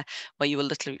share where you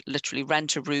will literally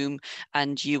rent a room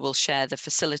and you will share the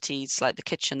facilities like the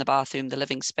kitchen, the bathroom, the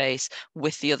living space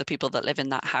with the other people that live in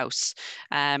that house.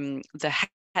 The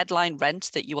headline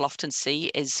rent that you will often see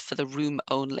is for the room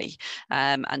only,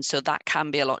 and so that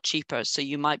can be a lot cheaper. So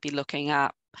you might be looking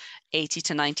at £80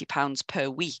 to £90 per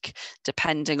week,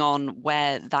 depending on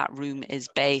where that room is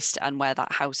based and where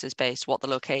that house is based, what the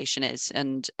location is.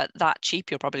 And at that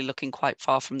cheap, you're probably looking quite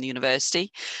far from the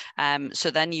university.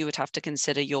 So then you would have to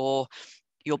consider your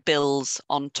bills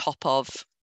on top of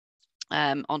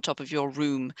on top of your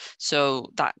room. So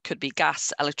that could be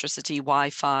gas, electricity,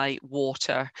 Wi-Fi,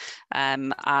 water.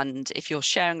 And if you're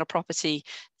sharing a property,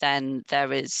 then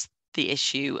there is the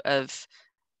issue of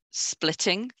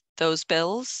splitting those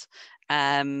bills.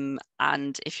 And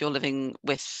if you're living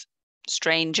with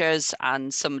strangers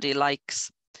and somebody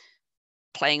likes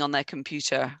playing on their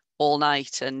computer all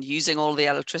night and using all the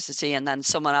electricity, and then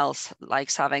someone else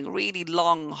likes having really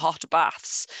long hot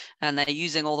baths and they're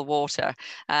using all the water,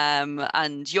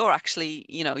 and you're actually,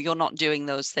 you know, you're not doing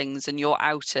those things and you're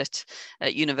out at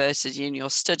university and you're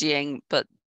studying, but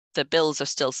the bills are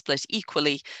still split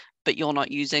equally, but you're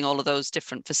not using all of those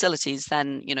different facilities,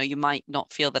 then, you know, you might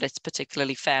not feel that it's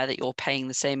particularly fair that you're paying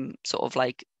the same sort of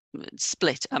like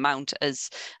split amount as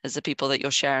the people that you're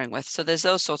sharing with. So there's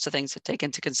those sorts of things to take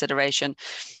into consideration.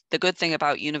 The good thing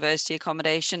about university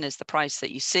accommodation is the price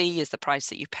that you see is the price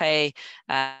that you pay,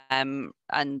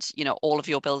 and you know, all of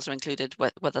your bills are included,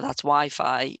 whether that's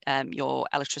Wi-Fi, your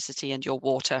electricity and your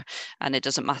water, and it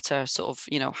doesn't matter sort of,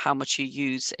 you know, how much you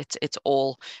use, it's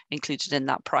all included in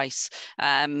that price.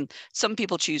 Some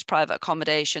people choose private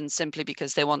accommodation simply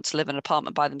because they want to live in an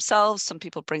apartment by themselves. Some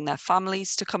people bring their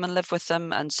families to come and live with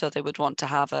them, and so they would want to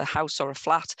have a house or a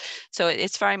flat. So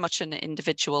it's very much an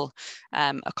individual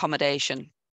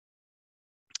accommodation.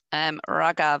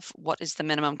 Raghav, what is the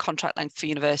minimum contract length for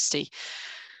university?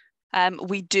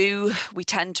 We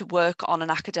tend to work on an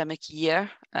academic year,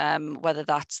 whether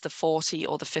that's the 40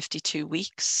 or the 52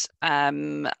 weeks.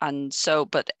 And so,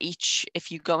 but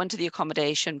if you go into the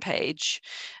accommodation page,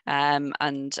 and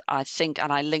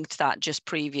I linked that just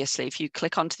previously, if you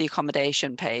click onto the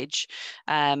accommodation page,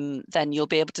 then you'll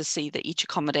be able to see that each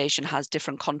accommodation has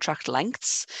different contract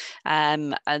lengths.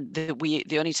 And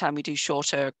the only time we do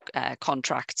shorter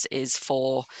contracts is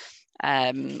for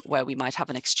where we might have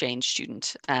an exchange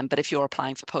student. But if you're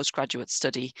applying for postgraduate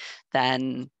study,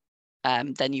 then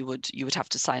you would have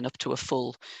to sign up to a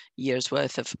full year's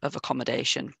worth of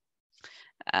accommodation.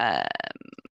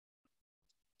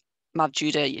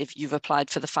 Mavjuda, if you've applied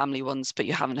for the family ones, but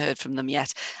you haven't heard from them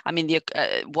yet. I mean,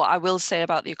 what I will say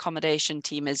about the accommodation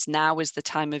team is now is the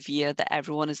time of year that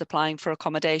everyone is applying for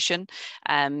accommodation.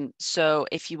 So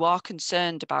if you are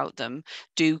concerned about them,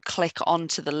 do click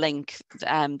onto the link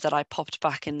that I popped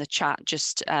back in the chat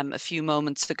just a few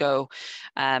moments ago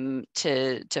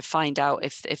to find out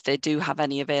if they do have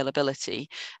any availability.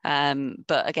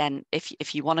 But again,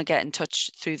 if you want to get in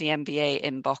touch through the MBA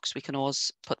inbox, we can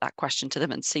always put that question to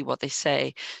them and see what they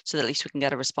say, so that at least we can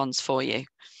get a response for you.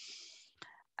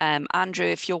 Andrew,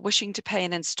 if you're wishing to pay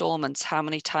in installments, how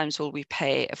many times will we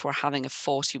pay if we're having a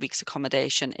 40 weeks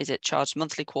accommodation? Is it charged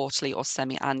monthly, quarterly or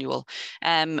semi-annual?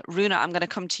 Runa, I'm going to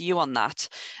come to you on that.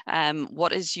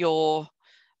 What is your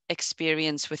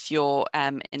experience with your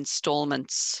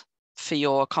installments for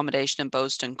your accommodation in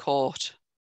Bowston Court?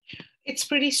 It's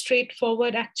pretty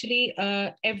straightforward, actually.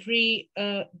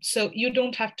 So you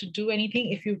don't have to do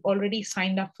anything if you've already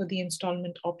signed up for the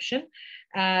installment option.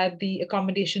 The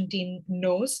accommodation team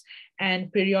knows,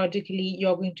 and periodically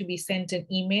you're going to be sent an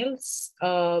email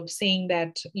saying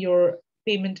that your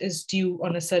payment is due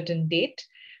on a certain date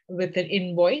with an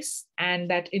invoice,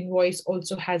 and that invoice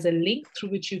also has a link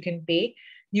through which you can pay.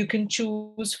 You can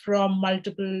choose from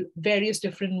various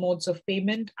different modes of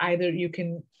payment. Either you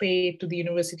can pay to the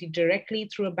university directly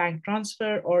through a bank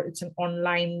transfer, or it's an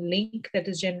online link that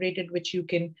is generated, which you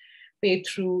can pay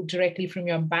through directly from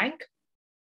your bank.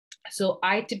 So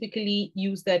I typically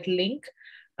use that link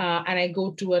and I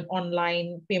go to an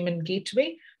online payment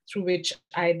gateway through which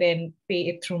I then pay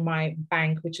it through my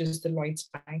bank, which is the Lloyds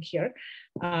Bank here.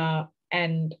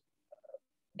 And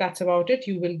that's about it.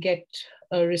 You will get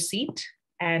a receipt,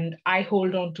 and I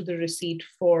hold on to the receipt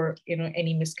for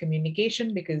any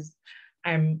miscommunication, because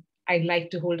I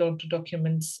like to hold on to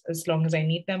documents as long as I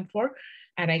need them for,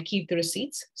 and I keep the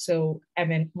receipts. So, and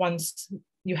then once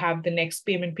you have the next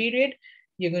payment period,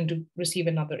 you're going to receive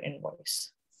another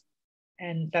invoice.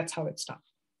 And that's how it's done.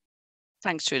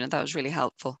 Thanks, Trina. That was really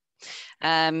helpful.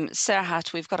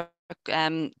 Serhat, we've got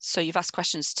so you've asked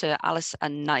questions to Alice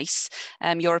and Nice.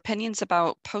 Your opinions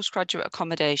about postgraduate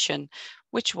accommodation.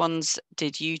 Which ones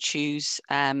did you choose?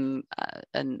 And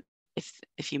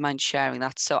if you mind sharing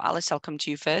that. So Alice, I'll come to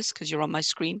you first because you're on my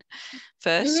screen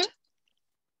first.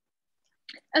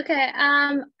 Mm-hmm. Okay.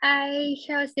 I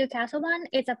chose Newcastle one.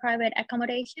 It's a private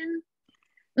accommodation.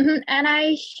 And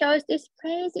I chose this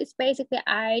place. It's basically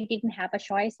I didn't have a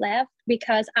choice left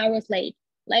because I was late.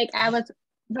 Like I was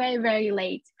very, very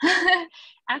late.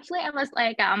 Actually, I was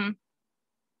like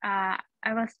I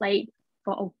was late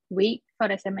for a week for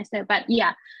the semester. But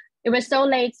yeah, it was so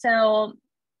late. So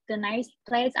the nice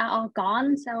places are all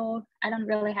gone. So I don't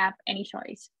really have any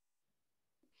choice.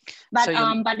 But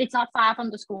so but it's not far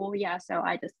from the school, yeah. So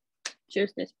I just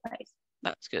choose this place.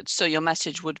 That's good. So your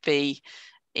message would be,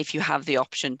 if you have the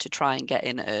option, to try and get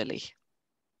in early.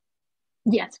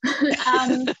 Yes.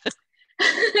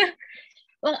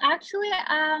 Well, actually,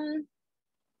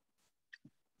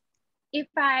 if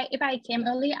I came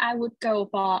early, I would go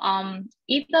for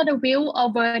either the view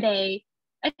or Verde.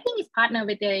 I think it's partnered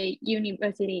with the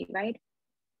university, right?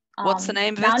 What's the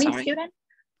name of it? Downing Sorry. Student.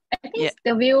 I think it's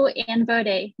the view in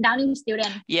Verde. Downing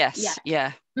Student. Yes.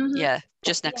 Yeah.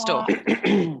 Just next door.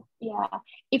 Yeah.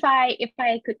 If I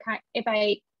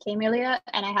came earlier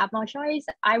and I have no choice,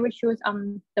 I would choose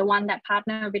the one that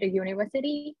partner with the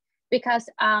university, because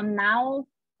now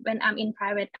when I'm in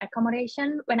private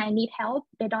accommodation, when I need help,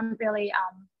 they don't really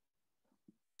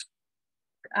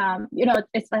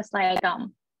it's just like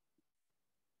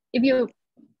if you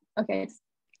it's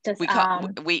just we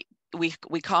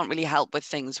can't really help with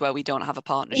things where we don't have a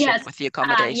partnership with the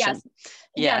accommodation.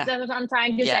 Yes, that's what I'm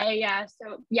trying to say. Yeah.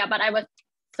 So but I was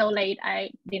so late, I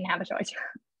didn't have a choice.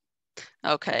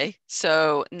 Okay,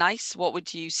 so nice. What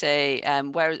would you say?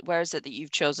 Where is it that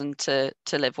you've chosen to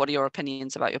live? What are your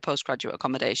opinions about your postgraduate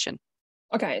accommodation?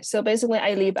 Okay, so basically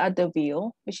I live at the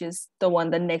View, which is the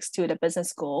one that next to the business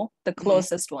school, the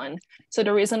closest one. So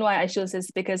the reason why I chose this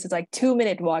is because it's like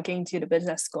 2-minute walking to the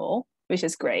business school, which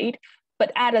is great.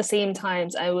 But at the same time,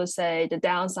 I would say the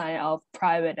downside of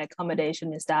private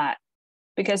accommodation is that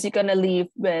because you're gonna live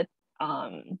with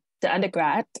the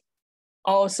undergrad,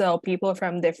 also people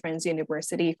from different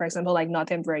university, for example, like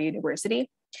Northumbria University.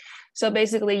 So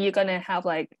basically you're gonna have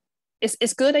like,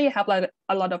 it's good that you have like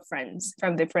a lot of friends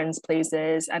from different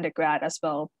places, undergrad as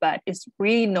well, but it's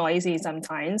really noisy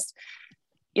sometimes.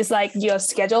 It's like your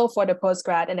schedule for the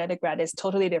postgrad and undergrad is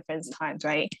totally different times,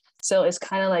 right? So it's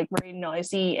kind of like very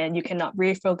noisy and you cannot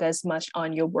really focus much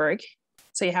on your work.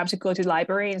 So you have to go to the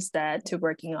library instead to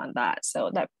working on that. So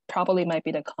that probably might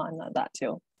be the con of that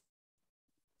too.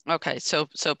 Okay, so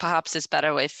perhaps it's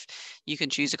better if you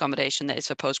can choose accommodation that is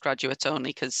for postgraduates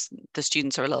only, because the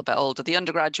students are a little bit older. The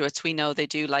undergraduates, we know they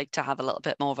do like to have a little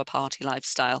bit more of a party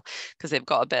lifestyle because they've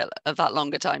got a bit of that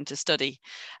longer time to study.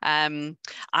 I'm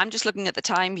just looking at the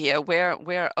time here.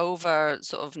 We're over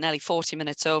sort of nearly 40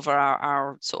 minutes over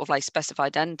our sort of like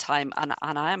specified end time, and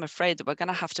I am afraid that we're going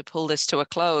to have to pull this to a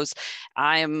close.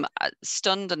 I am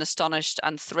stunned and astonished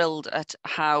and thrilled at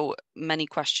how many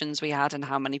questions we had and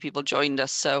how many people joined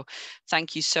us. So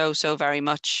thank you so very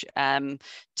much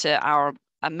to our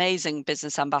amazing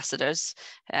business ambassadors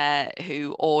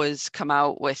who always come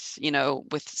out with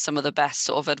some of the best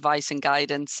sort of advice and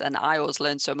guidance, and I always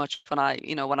learn so much when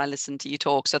I listen to you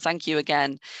talk. So thank you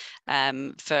again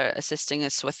for assisting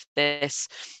us with this.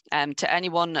 To any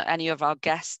of our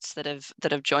guests that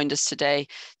have joined us today,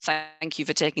 thank you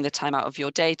for taking the time out of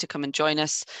your day to come and join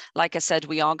us. Like I said,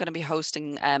 we are going to be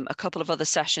hosting a couple of other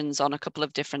sessions on a couple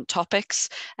of different topics.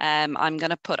 I'm going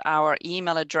to put our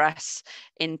email address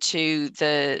into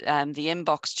the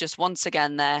inbox just once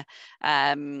again there.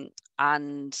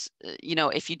 And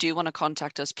if you do want to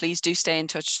contact us, please do stay in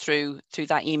touch through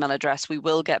that email address. We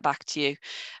will get back to you.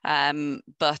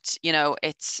 But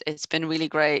it's been really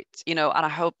great, and I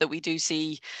hope that we do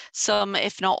see some,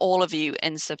 if not all of you,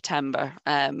 in September.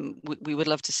 We would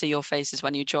love to see your faces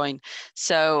when you join.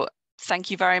 So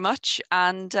thank you very much,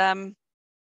 and bye-bye.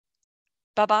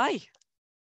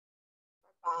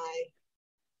 Bye.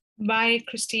 Bye,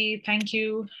 Christy. Thank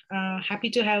you. Happy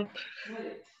to help.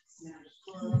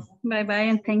 Bye-bye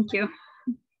and thank you.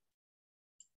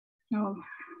 Oh.